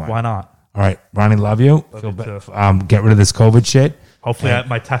 for everyone. Why not? All right. Ronnie, love you. Get rid of this COVID shit. Hopefully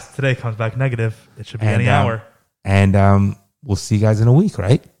my test today comes back negative. It should be any hour. And we'll see you guys in a week,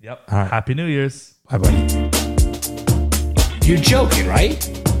 right? Yep. All right. Happy New Year's. Bye, buddy. You're joking, right?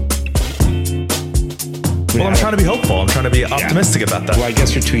 Well, I'm trying to be hopeful. I'm trying to be optimistic about that. Well, I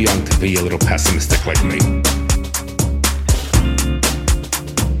guess you're too young to be a little pessimistic like me.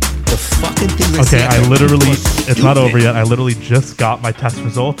 The fucking thing. Okay, I literally, it's not over yet. I literally just got my test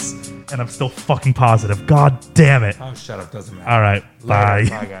results, and I'm still fucking positive. God damn it. Oh, shut up. Doesn't matter. All right. Bye.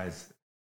 Bye, guys.